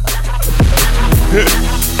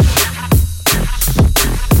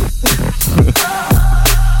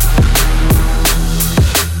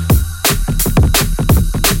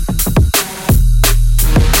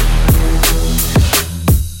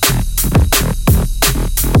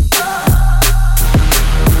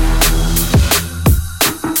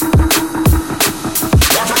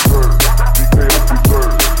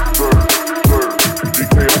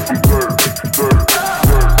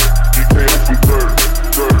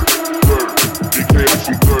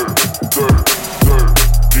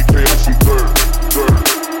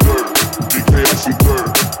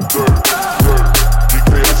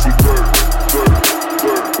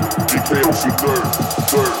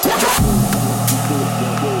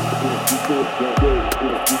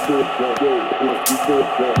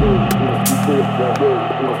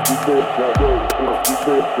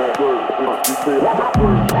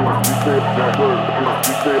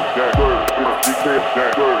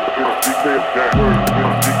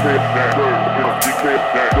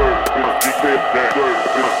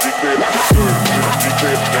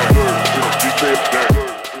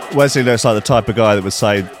 Wesley looks like the type of guy that would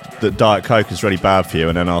say that Diet Coke is really bad for you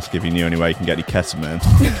and then ask if you knew any way you can get your ketamine.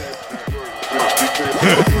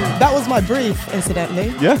 That was my brief,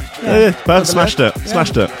 incidentally. Yeah. Bird smashed it. Yeah.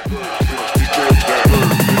 Smashed it.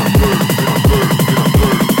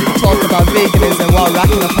 Talk about veganism while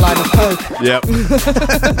racking up a line of coke. Yep.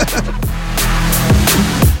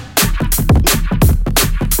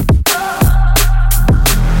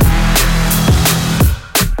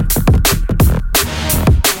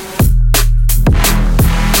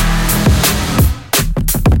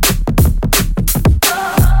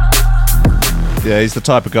 Yeah, he's the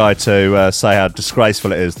type of guy to say how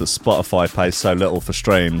disgraceful it is that Spotify pays so little for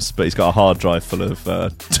streams, but he's got a hard drive full of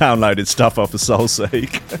downloaded stuff off of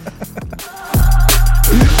Soulseek.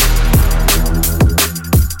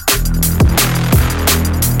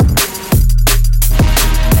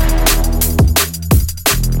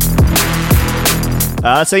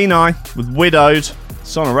 That's Enei with Widowed.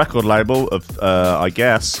 It's on a record label of, I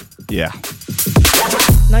guess, yeah.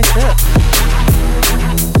 Nice bit.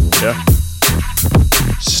 Yeah.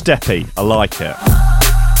 Steppy, I like it.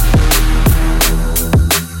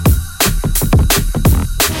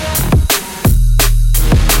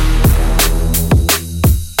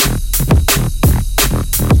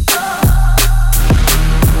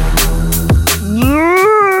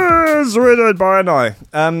 Followed by an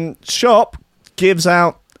eye. Shop gives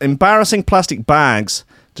out embarrassing plastic bags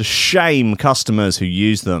to shame customers who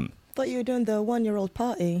use them. Thought you were doing the 1-year-old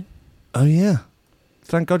party. Oh, yeah.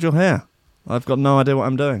 Thank God you're here. I've got no idea what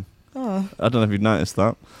I'm doing. Oh. I don't know if you've noticed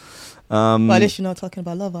that. Well, at least you're not talking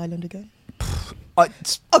about Love Island again. I,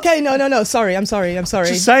 Okay, no. Sorry, I'm sorry.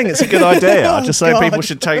 just saying it's a good idea. I just say God. people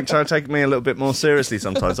should try to take me a little bit more seriously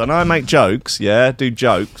sometimes. I know I make jokes, do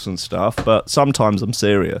jokes and stuff, but sometimes I'm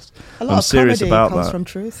serious. A lot I'm of serious comedy about comes that. from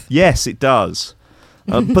truth. Yes, it does.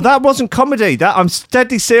 But that wasn't comedy. That I'm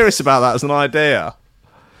deadly serious about that as an idea.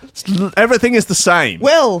 Everything is the same.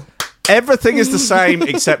 Will! Everything is the same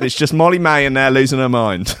except it's just Molly May in there losing her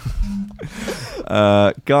mind.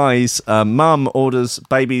 Guys, mum orders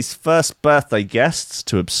baby's first birthday guests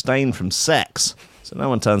to abstain from sex, so no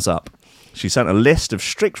one turns up. She sent a list of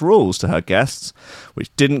strict rules to her guests,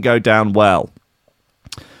 which didn't go down well.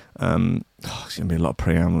 There's going to be a lot of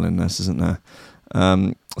preamble in this, isn't there?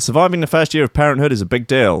 Surviving the first year of parenthood is a big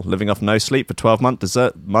deal. Living off no sleep for 12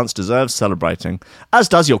 months deserves celebrating, as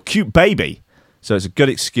does your cute baby. So it's a good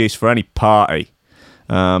excuse for any party.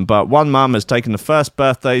 But one mum has taken the first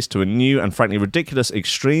birthdays to a new and frankly ridiculous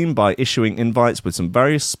extreme by issuing invites with some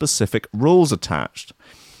very specific rules attached.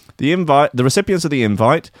 The recipients of the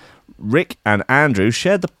invite, Rick and Andrew,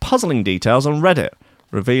 shared the puzzling details on Reddit,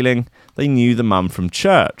 revealing they knew the mum from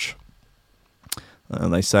church.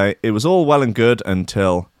 They say, it was all well and good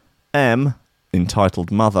until M,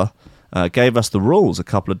 entitled Mother, gave us the rules a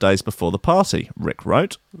couple of days before the party, Rick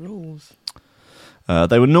wrote. Rules.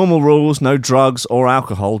 They were normal rules, no drugs or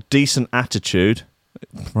alcohol, decent attitude.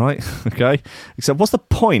 Right, okay. Except what's the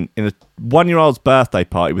point in a 1-year-old's birthday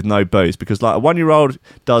party with no booze? Because like a 1-year-old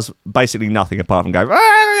does basically nothing apart from go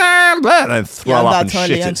and then throw up and that's shit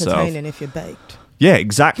totally itself. entertaining if you're baked. Yeah,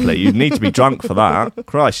 exactly. You need to be drunk for that.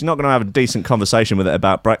 Christ, you're not going to have a decent conversation with it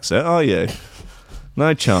about Brexit, are you?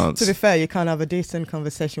 No chance. To be fair, you can't have a decent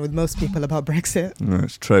conversation with most people about Brexit.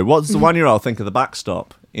 That's true. What does the 1-year-old think of the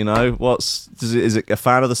backstop? You know, is it a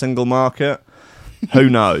fan of the single market? Who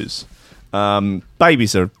knows?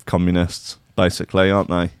 Babies are communists, basically, aren't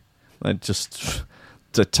they? They just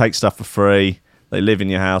take stuff for free. They live in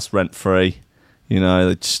your house rent free. You know,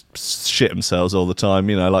 they just shit themselves all the time.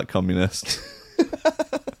 You know, like communists.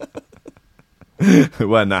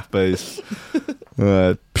 Wear nappies.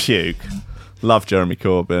 Puke. Love Jeremy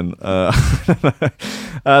Corbyn.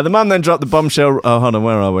 The mum then dropped the bombshell. Oh, hold on,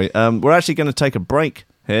 where are we? We're actually going to take a break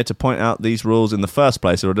here to point out these rules in the first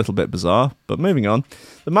place are a little bit bizarre. But moving on.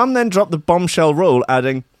 The mum then dropped the bombshell rule,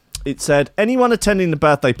 adding, it said, anyone attending the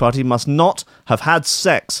birthday party must not have had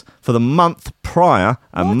sex for the month prior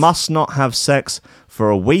and must not have sex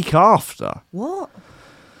for a week after. What?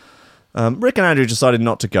 Rick and Andrew decided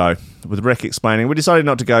not to go, with Rick explaining, we decided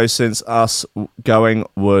not to go since us going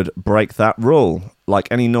would break that rule. Like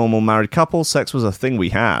any normal married couple, sex was a thing we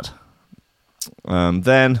had.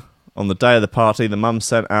 Then, on the day of the party, the mum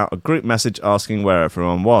sent out a group message asking where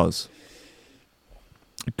everyone was.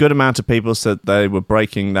 A good amount of people said they were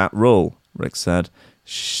breaking that rule, Rick said.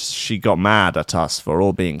 She got mad at us for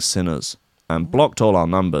all being sinners and blocked all our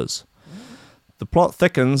numbers. The plot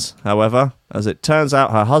thickens, however, as it turns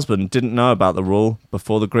out her husband didn't know about the rule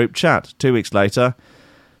before the group chat. 2 weeks later,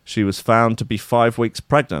 she was found to be 5 weeks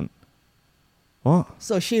pregnant. What?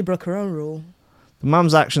 So she broke her own rule. The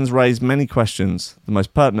mum's actions raised many questions, the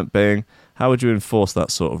most pertinent being, how would you enforce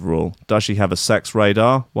that sort of rule? Does she have a sex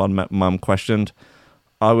radar? One mum questioned.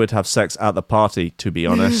 I would have sex at the party, to be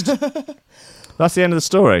honest. That's the end of the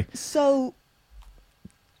story. So,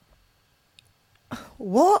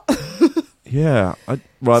 what? Yeah.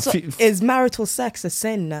 Is marital sex a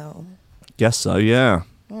sin now? Guess so, yeah.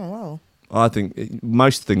 Oh, wow. I think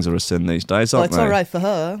most things are a sin these days, Well, aren't it's they? all right for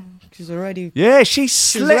her. She's already... Yeah,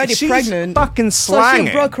 she's already pregnant. Fucking So slanging.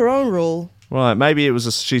 she broke her own rule. Right, maybe it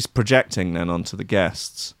was she's projecting then onto the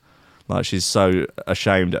guests. Like she's so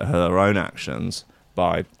ashamed at her own actions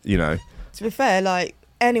by, you know. To be fair, like,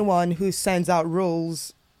 anyone who sends out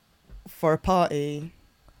rules for a party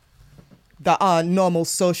that are normal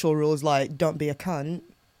social rules, like don't be a cunt.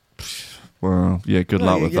 Well, yeah, good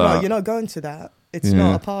luck with that. You're not going to that. It's Yeah.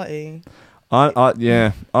 not a party. I'm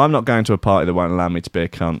not going to a party that won't allow me to be a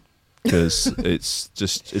cunt because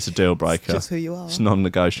it's a deal breaker. It's just who you are. It's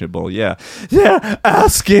non-negotiable. Yeah, they're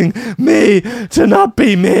asking me to not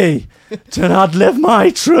be me, to not live my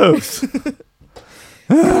truth.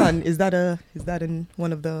 Cunt, is that in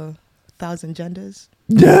one of the 1,000 genders?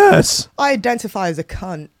 Yes. I identify as a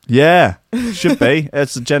cunt. Yeah, should be.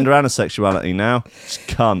 It's a gender and a sexuality now. It's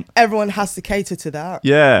cunt. Everyone has to cater to that.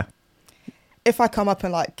 Yeah. if I come up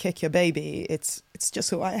and like kick your baby, it's just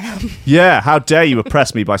who I am. Yeah, how dare you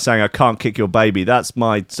oppress me by saying I can't kick your baby? That's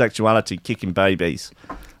my sexuality, kicking babies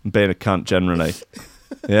and being a cunt generally.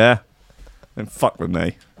 Yeah? Don't fuck with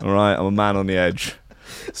me, all right? I'm a man on the edge.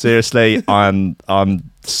 Seriously, I'm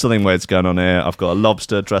something weird's going on here. I've got a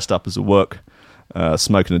lobster dressed up as a wook,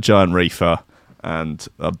 smoking a giant reefer, and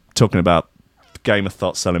I'm talking about Game of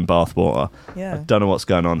Thoughts selling bathwater. Yeah. I don't know what's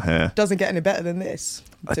going on here. Doesn't get any better than this,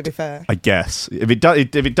 to be fair. I guess. If it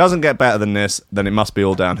doesn't get better than this, then it must be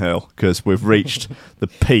all downhill, because we've reached the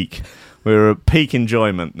peak. We're at peak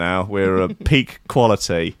enjoyment now. We're at peak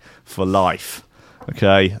quality for life.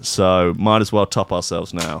 Okay? So might as well top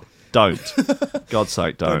ourselves now. Don't. God's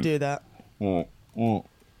sake, Don't do that.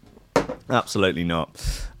 Absolutely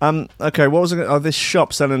not. Okay, what was it? Oh, this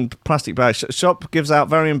shop selling plastic bags. Shop gives out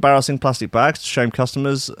very embarrassing plastic bags to shame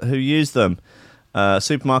customers who use them.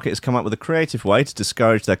 Supermarket has come up with a creative way to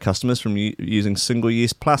discourage their customers from using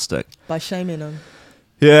single-use plastic. By shaming them.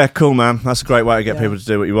 Yeah, cool, man. That's a great way to get people to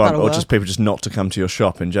do what you want, That'll or work. just people just not to come to your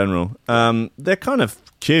shop in general. They're kind of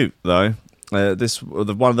cute, though.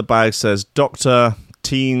 One of the bags says Dr.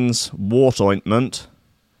 Teens Wart Ointment,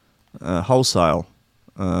 wholesale.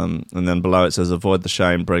 And then below it says, avoid the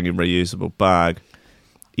shame, bring a reusable bag,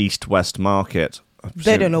 East-West Market.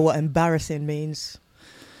 They don't know what embarrassing means.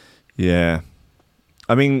 Yeah.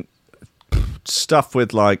 I mean, stuff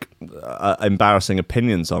with, like, embarrassing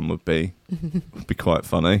opinions on would be quite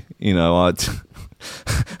funny. You know, I'd...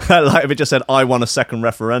 like if it just said, I want a second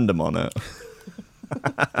referendum on it.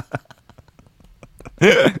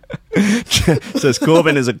 Says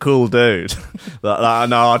Corbyn is a cool dude. No,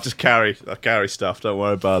 I carry stuff. Don't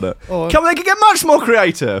worry about it. Or- Come on, they can get much more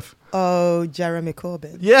creative. Oh, Jeremy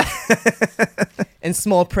Corbyn. Yeah, In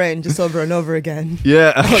small print, just over and over again.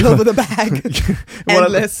 yeah. All over the bag.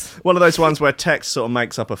 Endless. One of those ones where text sort of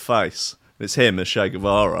makes up a face. It's him as Che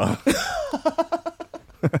Guevara.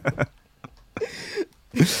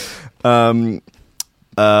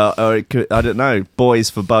 Or it could, I don't know, Boys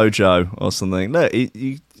for Bojo or something. Look,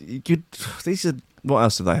 you could. These are, what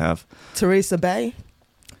else do they have? Theresa Bay.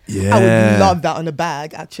 Yeah, I would love that on a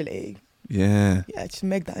bag, actually. Yeah, Yeah, just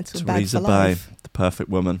make that into a bag Theresa for Bay, life. the perfect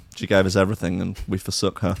woman. She gave us everything, and we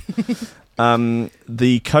forsook her.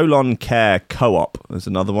 The Colon Care Co-op is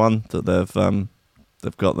another one that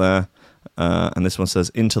they've got there, and this one says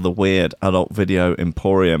Into the Weird Adult Video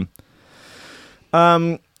Emporium.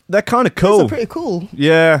 They're kind of cool. Those are pretty cool.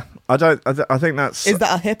 Yeah, I think that's. Is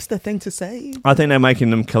that a hipster thing to say? I think they're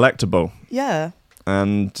making them collectible, Yeah.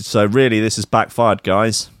 and so really, this has backfired,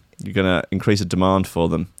 guys. You're gonna increase the demand for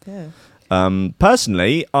them. Yeah.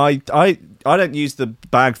 Personally, I don't use the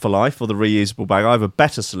bag for life or the reusable bag. I have a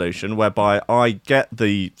better solution whereby I get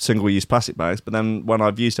the single-use plastic bags, but then when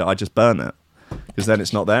I've used it, I just burn it because then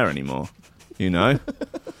it's not there anymore. You know.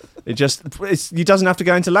 It doesn't have to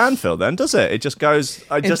go into landfill then, does it? It just goes,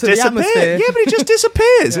 it just Into the disappears. atmosphere. Yeah, but it just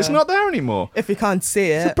disappears. It's Yeah. not there anymore. If you can't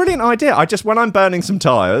see It's a it. brilliant idea. When I'm burning some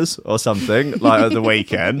tyres or something, like at the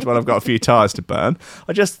weekend, when I've got a few tyres to burn,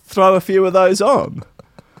 I just throw a few of those on.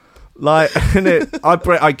 Like, and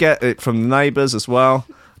I get it from the neighbours as well.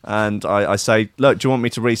 And I say, look, do you want me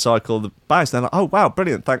to recycle the bags? They're like, oh, wow,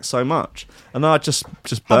 brilliant, thanks so much. And then I just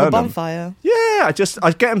Have burn a them. bonfire. Yeah,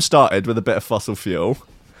 I get them started with a bit of fossil fuel.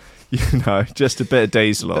 You know, just a bit of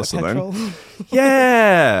diesel or Bit of something. petrol.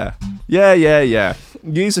 Yeah.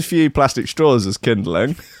 Use a few plastic straws as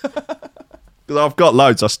kindling. Because I've got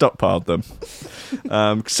loads, I stockpiled them.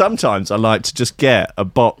 Sometimes I like to just get a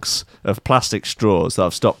box of plastic straws that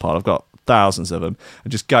I've stockpiled. I've got thousands of them.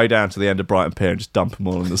 And just go down to the end of Brighton Pier and just dump them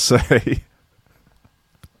all in the sea.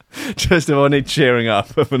 Just if I need cheering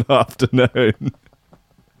up of an afternoon.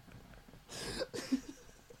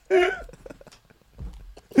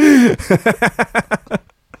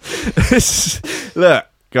 Look,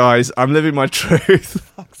 guys, I'm living my truth.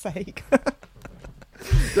 Fuck's sake.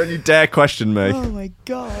 Don't you dare question me. Oh my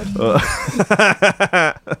god.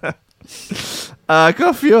 I got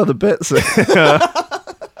a few other bits here.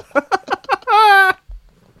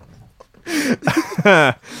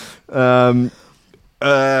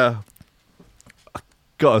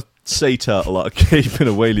 Got a sea turtle that I keep in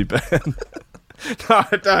a wheelie bin. No,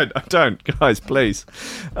 I don't, guys, please.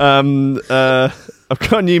 I've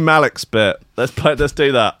got a new Malik's bit. Let's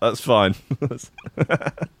do that. That's fine.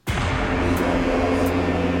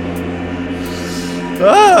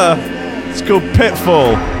 It's called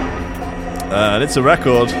Pitfall. And it's a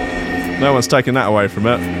record. No one's taken that away from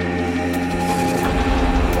it.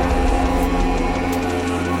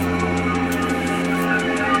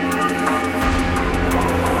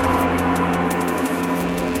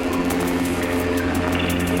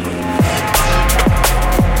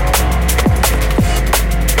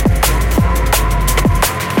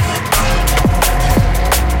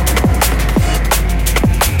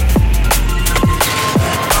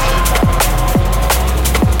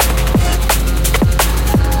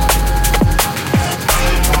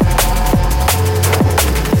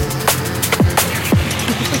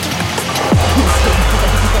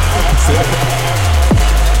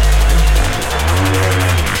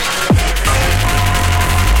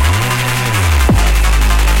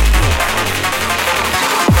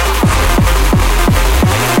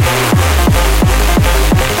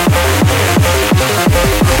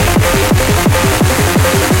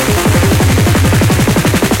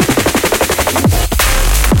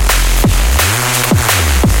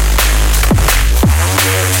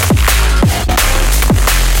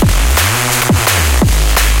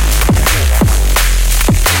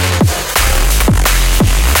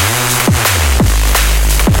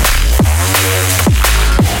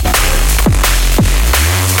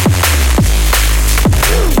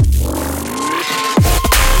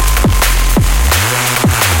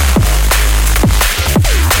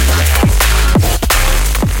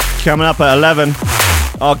 Coming up at 11,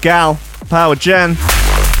 our gal, Power Jen,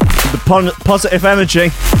 with the positive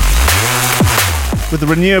energy, with the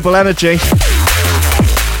renewable energy,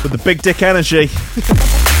 with the big dick energy,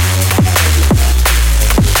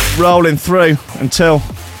 rolling through until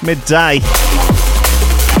midday.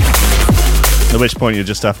 At which point you'll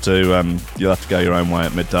just have to go your own way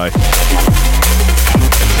at midday.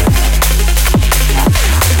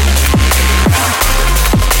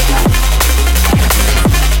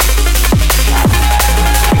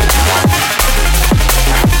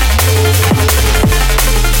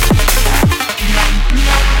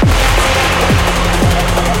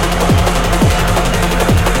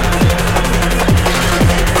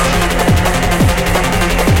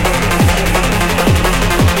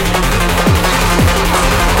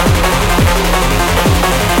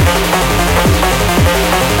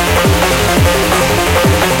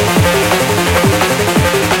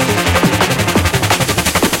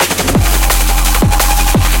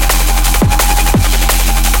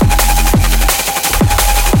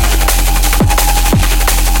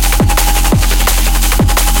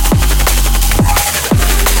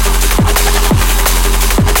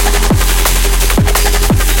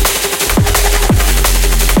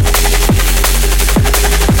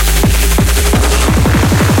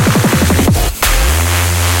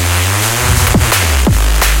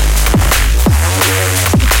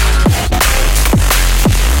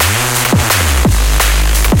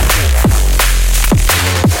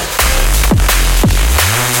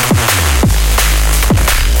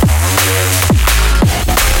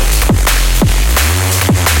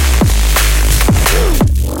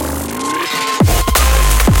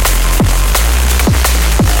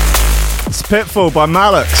 Pitfall by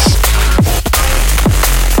Malix.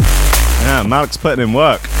 Yeah, Malix putting in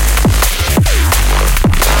work.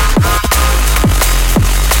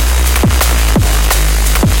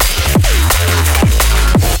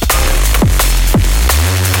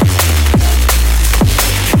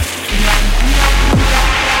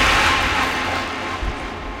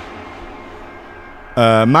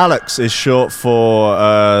 Malix is short for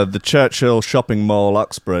the Churchill Shopping Mall,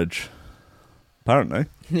 Uxbridge. Apparently.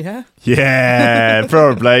 Yeah? Yeah,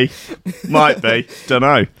 probably. Might be. Don't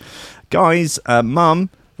know. Guys, Mum,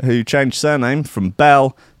 who changed surname from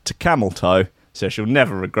Bell to Camel Toe, says she'll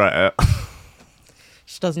never regret it.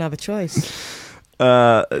 She doesn't have a choice.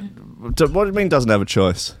 What do you mean doesn't have a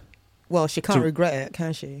choice? Well, she can't regret it,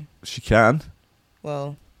 can she? She can.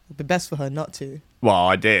 Well, it'd be best for her not to. Well,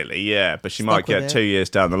 ideally, yeah, but she Stuck might get with it. 2 years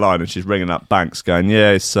down the line and she's ringing up banks going,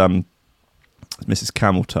 yeah, it's Mrs.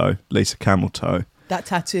 Camel Toe, Lisa Camel Toe. That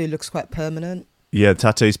tattoo looks quite permanent. Yeah, the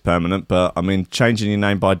tattoo's permanent, but I mean, changing your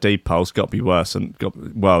name by Deedpoll's got to be worse.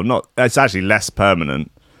 It's actually less permanent,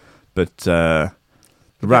 but the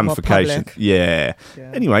ramification. Yeah.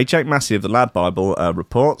 Anyway, Jake Massey of the Lad Bible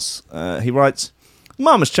reports. He writes,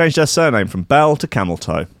 Mum has changed her surname from Bell to Camel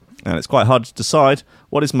Toe, and it's quite hard to decide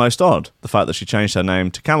what is most odd, the fact that she changed her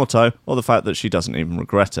name to Camel Toe or the fact that she doesn't even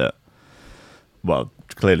regret it. Well,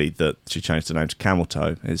 clearly that she changed her name to Camel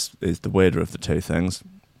Toe is the weirder of the two things.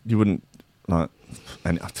 You wouldn't God,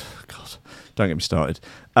 don't get me started.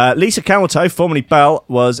 Lisa Camel Toe, formerly Belle,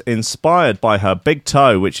 was inspired by her big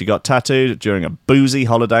toe, which she got tattooed during a boozy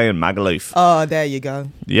holiday in Magaluf. Oh, there you go.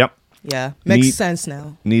 Yep. Yeah, makes sense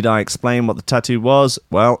now. Need I explain what the tattoo was?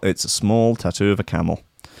 Well, it's a small tattoo of a camel.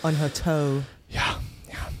 On her toe. Yeah.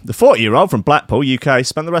 The 40-year-old from Blackpool, UK,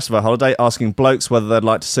 spent the rest of her holiday asking blokes whether they'd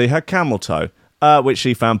like to see her camel toe, which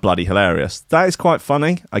she found bloody hilarious. That is quite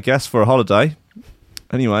funny, I guess, for a holiday.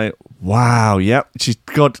 Anyway, wow, yep. She's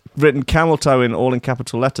got written camel toe all in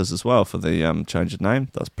capital letters as well for the change of name.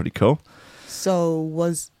 That's pretty cool.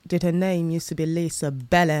 So did her name used to be Lisa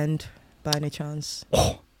Belland by any chance?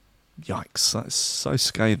 Oh, yikes. That's so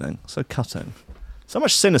scathing, so cutting. So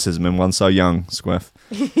much cynicism in one so young, Squiff.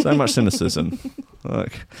 So much cynicism.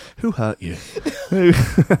 Like, who hurt you? Who?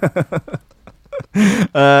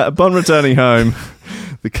 Upon returning home,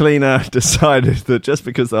 the cleaner decided that just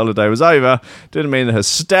because the holiday was over didn't mean the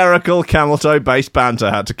hysterical camel toe-based banter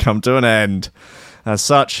had to come to an end. As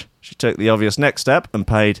such, she took the obvious next step and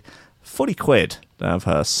paid 40 quid to have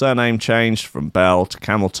her surname changed from Bell to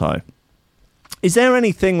Camel Toe. Is there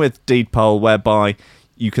anything with Deedpoll whereby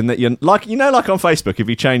you can, like on Facebook, if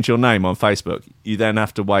you change your name on Facebook, you then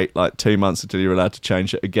have to wait like 2 months until you're allowed to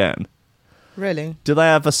change it again? Really? Do they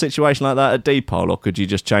have a situation like that at Deedpoll, or could you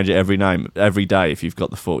just change it every day if you've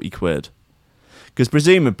got the 40 quid? Because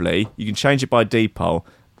presumably you can change it by Deedpoll,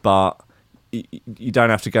 but you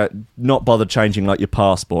don't have to not bother changing like your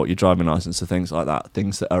passport, your driving license, or things like that,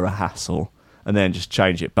 things that are a hassle, and then just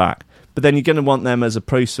change it back. But then you're going to want them as a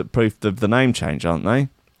proof of the name change, aren't they?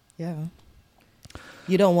 Yeah.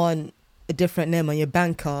 You don't want a different name on your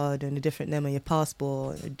bank card and a different name on your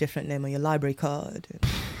passport, a different name on your library card.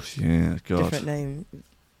 Yeah, God. Different name.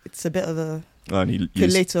 It's a bit of a Only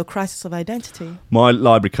could lead to a crisis of identity. My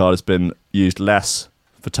library card has been used less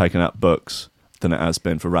for taking up books than it has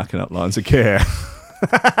been for racking up lines of gear.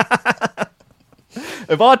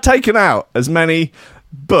 If I'd taken out as many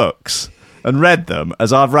books and read them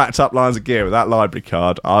as I've racked up lines of gear with that library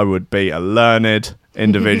card, I would be a learned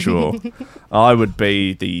individual. I would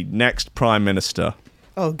be the next Prime Minister.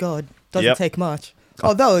 Oh, God. Doesn't take much.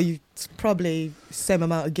 Although it's probably same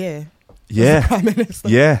amount of gear. Yeah. Prime Minister.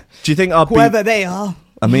 Yeah. Do you think I'd Whoever they are.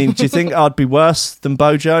 I mean, do you think I'd be worse than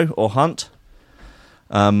Bojo or Hunt?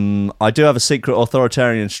 I do have a secret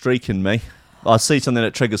authoritarian streak in me. I see something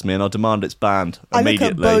that triggers me and I'll demand it's banned immediately. I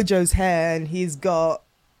look at Bojo's hair and he's got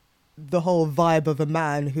the whole vibe of a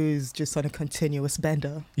man who's just on a continuous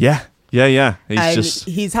bender. Yeah.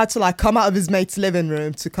 He's had to like come out of his mate's living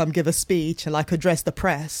room to come give a speech and like address the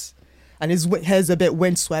press. And his hair's a bit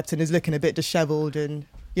windswept and he's looking a bit disheveled. And,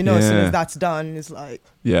 you know, as soon as that's done, it's like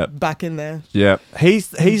back in there. Yeah.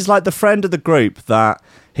 He's like the friend of the group that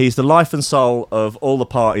he's the life and soul of all the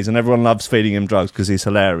parties and everyone loves feeding him drugs because he's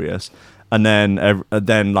hilarious. And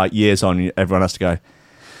then like years on, everyone has to go,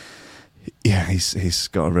 yeah, he's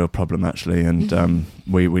got a real problem actually, and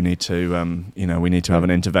we need to we need to have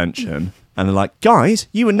an intervention. And they're like, guys,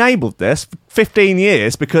 you enabled this for 15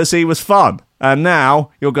 years because he was fun, and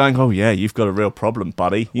now you're going, oh yeah, you've got a real problem,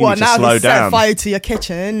 buddy. You need to slow down. Now he's set fire to your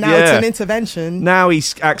kitchen. Now it's an intervention. Now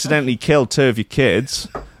he's accidentally killed 2 of your kids,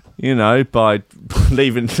 by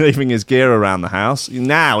leaving his gear around the house.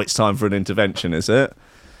 Now it's time for an intervention, is it?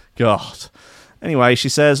 God. Anyway, she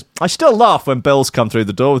says, I still laugh when bills come through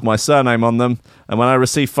the door with my surname on them, and when I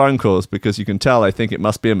receive phone calls because you can tell they think it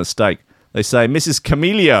must be a mistake. They say, Mrs.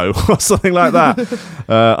 Camilio, or something like that.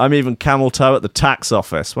 I'm even camel toe at the tax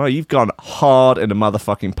office. Well, you've gone hard in the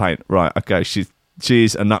motherfucking paint. Right, okay, she's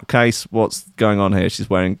a nutcase. What's going on here? She's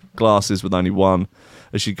wearing glasses with only one.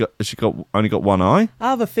 Has she only got one eye? I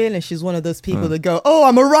have a feeling she's one of those people that go, oh,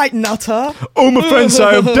 I'm a right nutter. Oh, my friends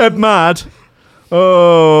say I'm dead mad.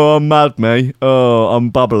 Oh, I'm mad, me. Oh, I'm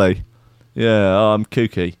bubbly. Yeah, I'm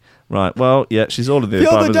kooky. Right, well, yeah, she's all of the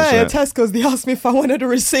above. The other day at Tesco's, they asked me if I wanted a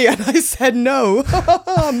receipt, and I said no.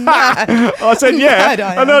 I'm mad. I said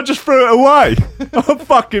yeah, and I just threw it away. I'm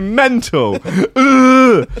fucking mental.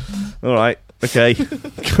 All right, okay,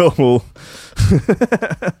 cool.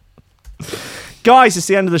 Guys, it's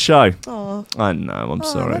the end of the show. Oh, I know. I'm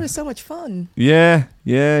sorry. That was so much fun. Yeah.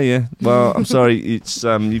 Well, I'm sorry. It's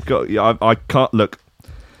you've got. I can't look.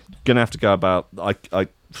 You're gonna have to go about. I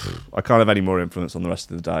can't have any more influence on the rest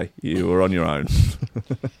of the day. You are on your own.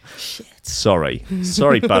 Shit. Sorry,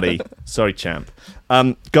 buddy. Sorry, champ.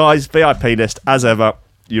 Guys, VIP list as ever.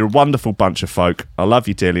 You're a wonderful bunch of folk. I love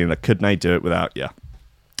you dearly, and I couldn't do it without you.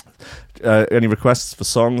 Any requests for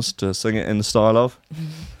songs to sing it in the style of?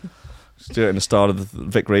 Just do it in the style of the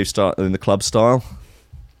Vic Reeves style, in the club style.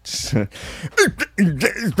 It's not going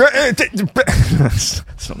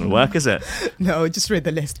to work, is it? No, just read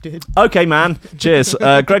the list, dude. Okay, man. Cheers.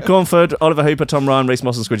 Greg Cornford, Oliver Hooper, Tom Ryan, Reece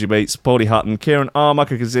Moss and Squidgy Beats, Paulie Hutton, Kieran R,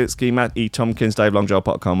 Michael Kaczynski, Matt E. Tompkins, Dave Long, Joel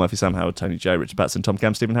Potter, Carl Murphy, Sam Howard, Tony J, Richard Batson, Tom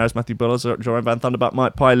Cam, Stephen Harris, Matthew Bullers, Joran Van Thunderbuck,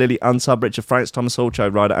 Mike Pye, Lily Unsub, Richard Franks, Thomas Hall, Joe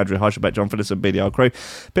Ryder, Andrew Heichelbeck, John Phillips and BDR Crew,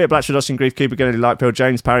 Peter Blatchford, Austin Grief, Cooper, Kennedy, Lightfield,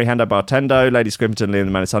 James Parry, Hando Bartendo, Lady Scrimpton, Liam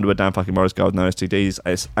the Man is Underwood, Dan fucking Morris, Gold, No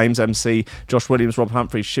STDs, Ames MC, Josh Williams, Rob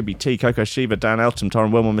Humphrey, Shibby T, Coco Shiva, Dan Elton,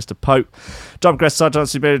 Torrin Wilmore, Mr. Pope, Dom Gress, Sergeant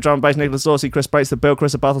Superior, Drum Bass, Nicholas Dorsey, Chris Bates, The Bill,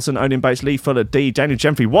 Chris Barthelson, Onion Bates, Lee Fuller, D, Daniel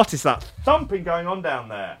Gemfrey. What is that thumping going on down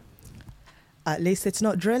there? At least it's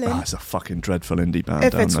not drilling. Oh, it's a fucking dreadful indie band.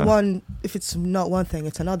 If it's not one thing,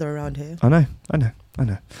 it's another around here. I know.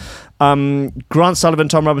 Grant Sullivan,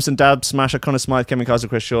 Tom Robinson, Dab Smasher, Connor Smythe, Kevin Kaiser,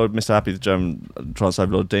 Chris Shaw, Mr. Happy, the German Trans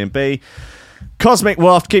Overlord, D&B. Cosmic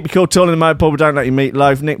Waft, Keep You Cool, Tool in the Mode, Paul, Don't Let You Meet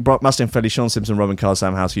Loaf, Nick Brock, Mustang Felly, Sean Simpson, Robin Carl,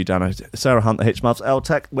 Sam House, Hugh Dano, Sarah Hunt, The Hitchmuffs, L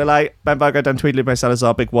Tech, Will A, Ben Bogo, Dan Tweedley, Ben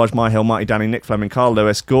Salazar, Big Waj, My Hill, Marty Danny, Nick Fleming, Carl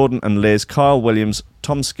Lewis, Gordon and Liz, Kyle Williams,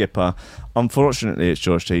 Tom Skipper, unfortunately it's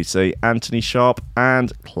George TC, Anthony Sharp,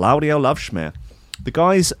 and Claudio Loveschmier. The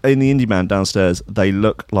guys in the indie band downstairs, they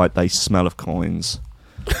look like they smell of coins.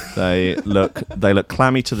 They look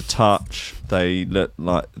clammy to the touch. They look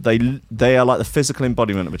like they are like the physical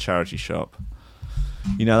embodiment of a charity shop.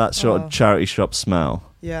 You know that sort of charity shop smell?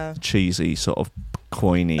 Yeah. Cheesy, sort of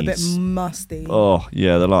coinies. A bit musty. Oh,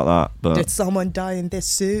 yeah, they're like that. But did someone die in this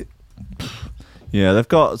suit? Yeah, they've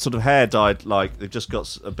got sort of hair dyed, like they've just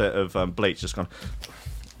got a bit of bleach just gone.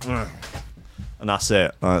 And that's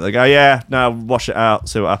it. Like, they go, yeah, now wash it out,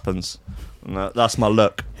 see what happens. And that's my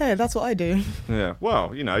look. Hey, that's what I do. Yeah.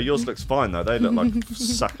 Well, yours looks fine though. They look like a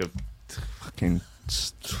sack of fucking,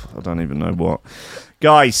 I don't even know what.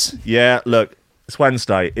 Guys, yeah, look, it's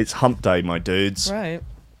Wednesday. It's hump day, my dudes. Right.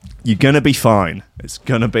 You're going to be fine. It's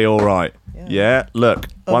going to be all right. Yeah, look,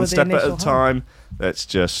 one step at a time. Let's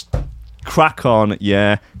just crack on,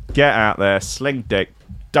 yeah. Get out there, sling dick.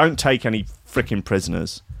 Don't take any freaking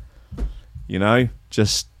prisoners.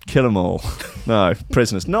 Just kill them all. No,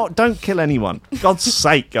 prisoners. No, don't kill anyone. God's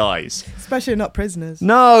sake, guys. Especially not prisoners.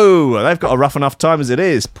 No, they've got a rough enough time as it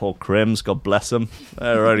is. Poor Crims, God bless them.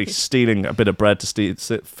 They're only stealing a bit of bread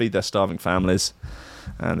to feed their starving families.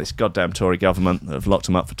 And this goddamn Tory government have locked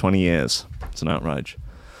them up for 20 years. It's an outrage.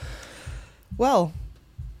 Well.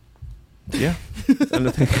 Yeah.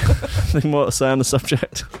 Anything more to say on the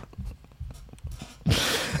subject?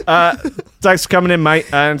 Thanks for coming in,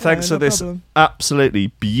 mate, and thanks for this absolutely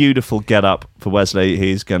beautiful get-up for Wesley.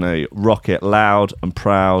 He's going to rock it loud and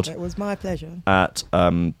proud. It was my pleasure. At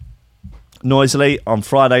Noisily on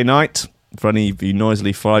Friday night. For any of you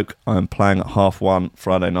Noisily folk, I'm playing at 1:30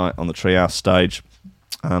 Friday night on the Treehouse stage.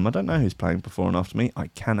 I don't know who's playing before and after me. I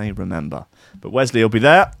can't remember. But Wesley will be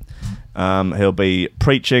there. He'll be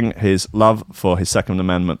preaching his love for his Second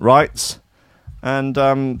Amendment rights. And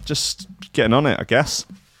just getting on it, I guess.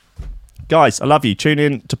 Guys, I love you. Tune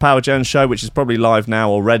in to Power Jen's show, which is probably live now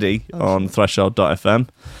already on Threshold.fm,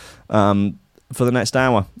 for the next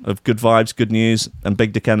hour of good vibes, good news, and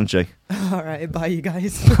big dick energy. All right, bye, you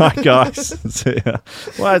guys. Bye, guys. See ya.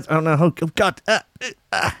 Well, oh, no. Oh, God.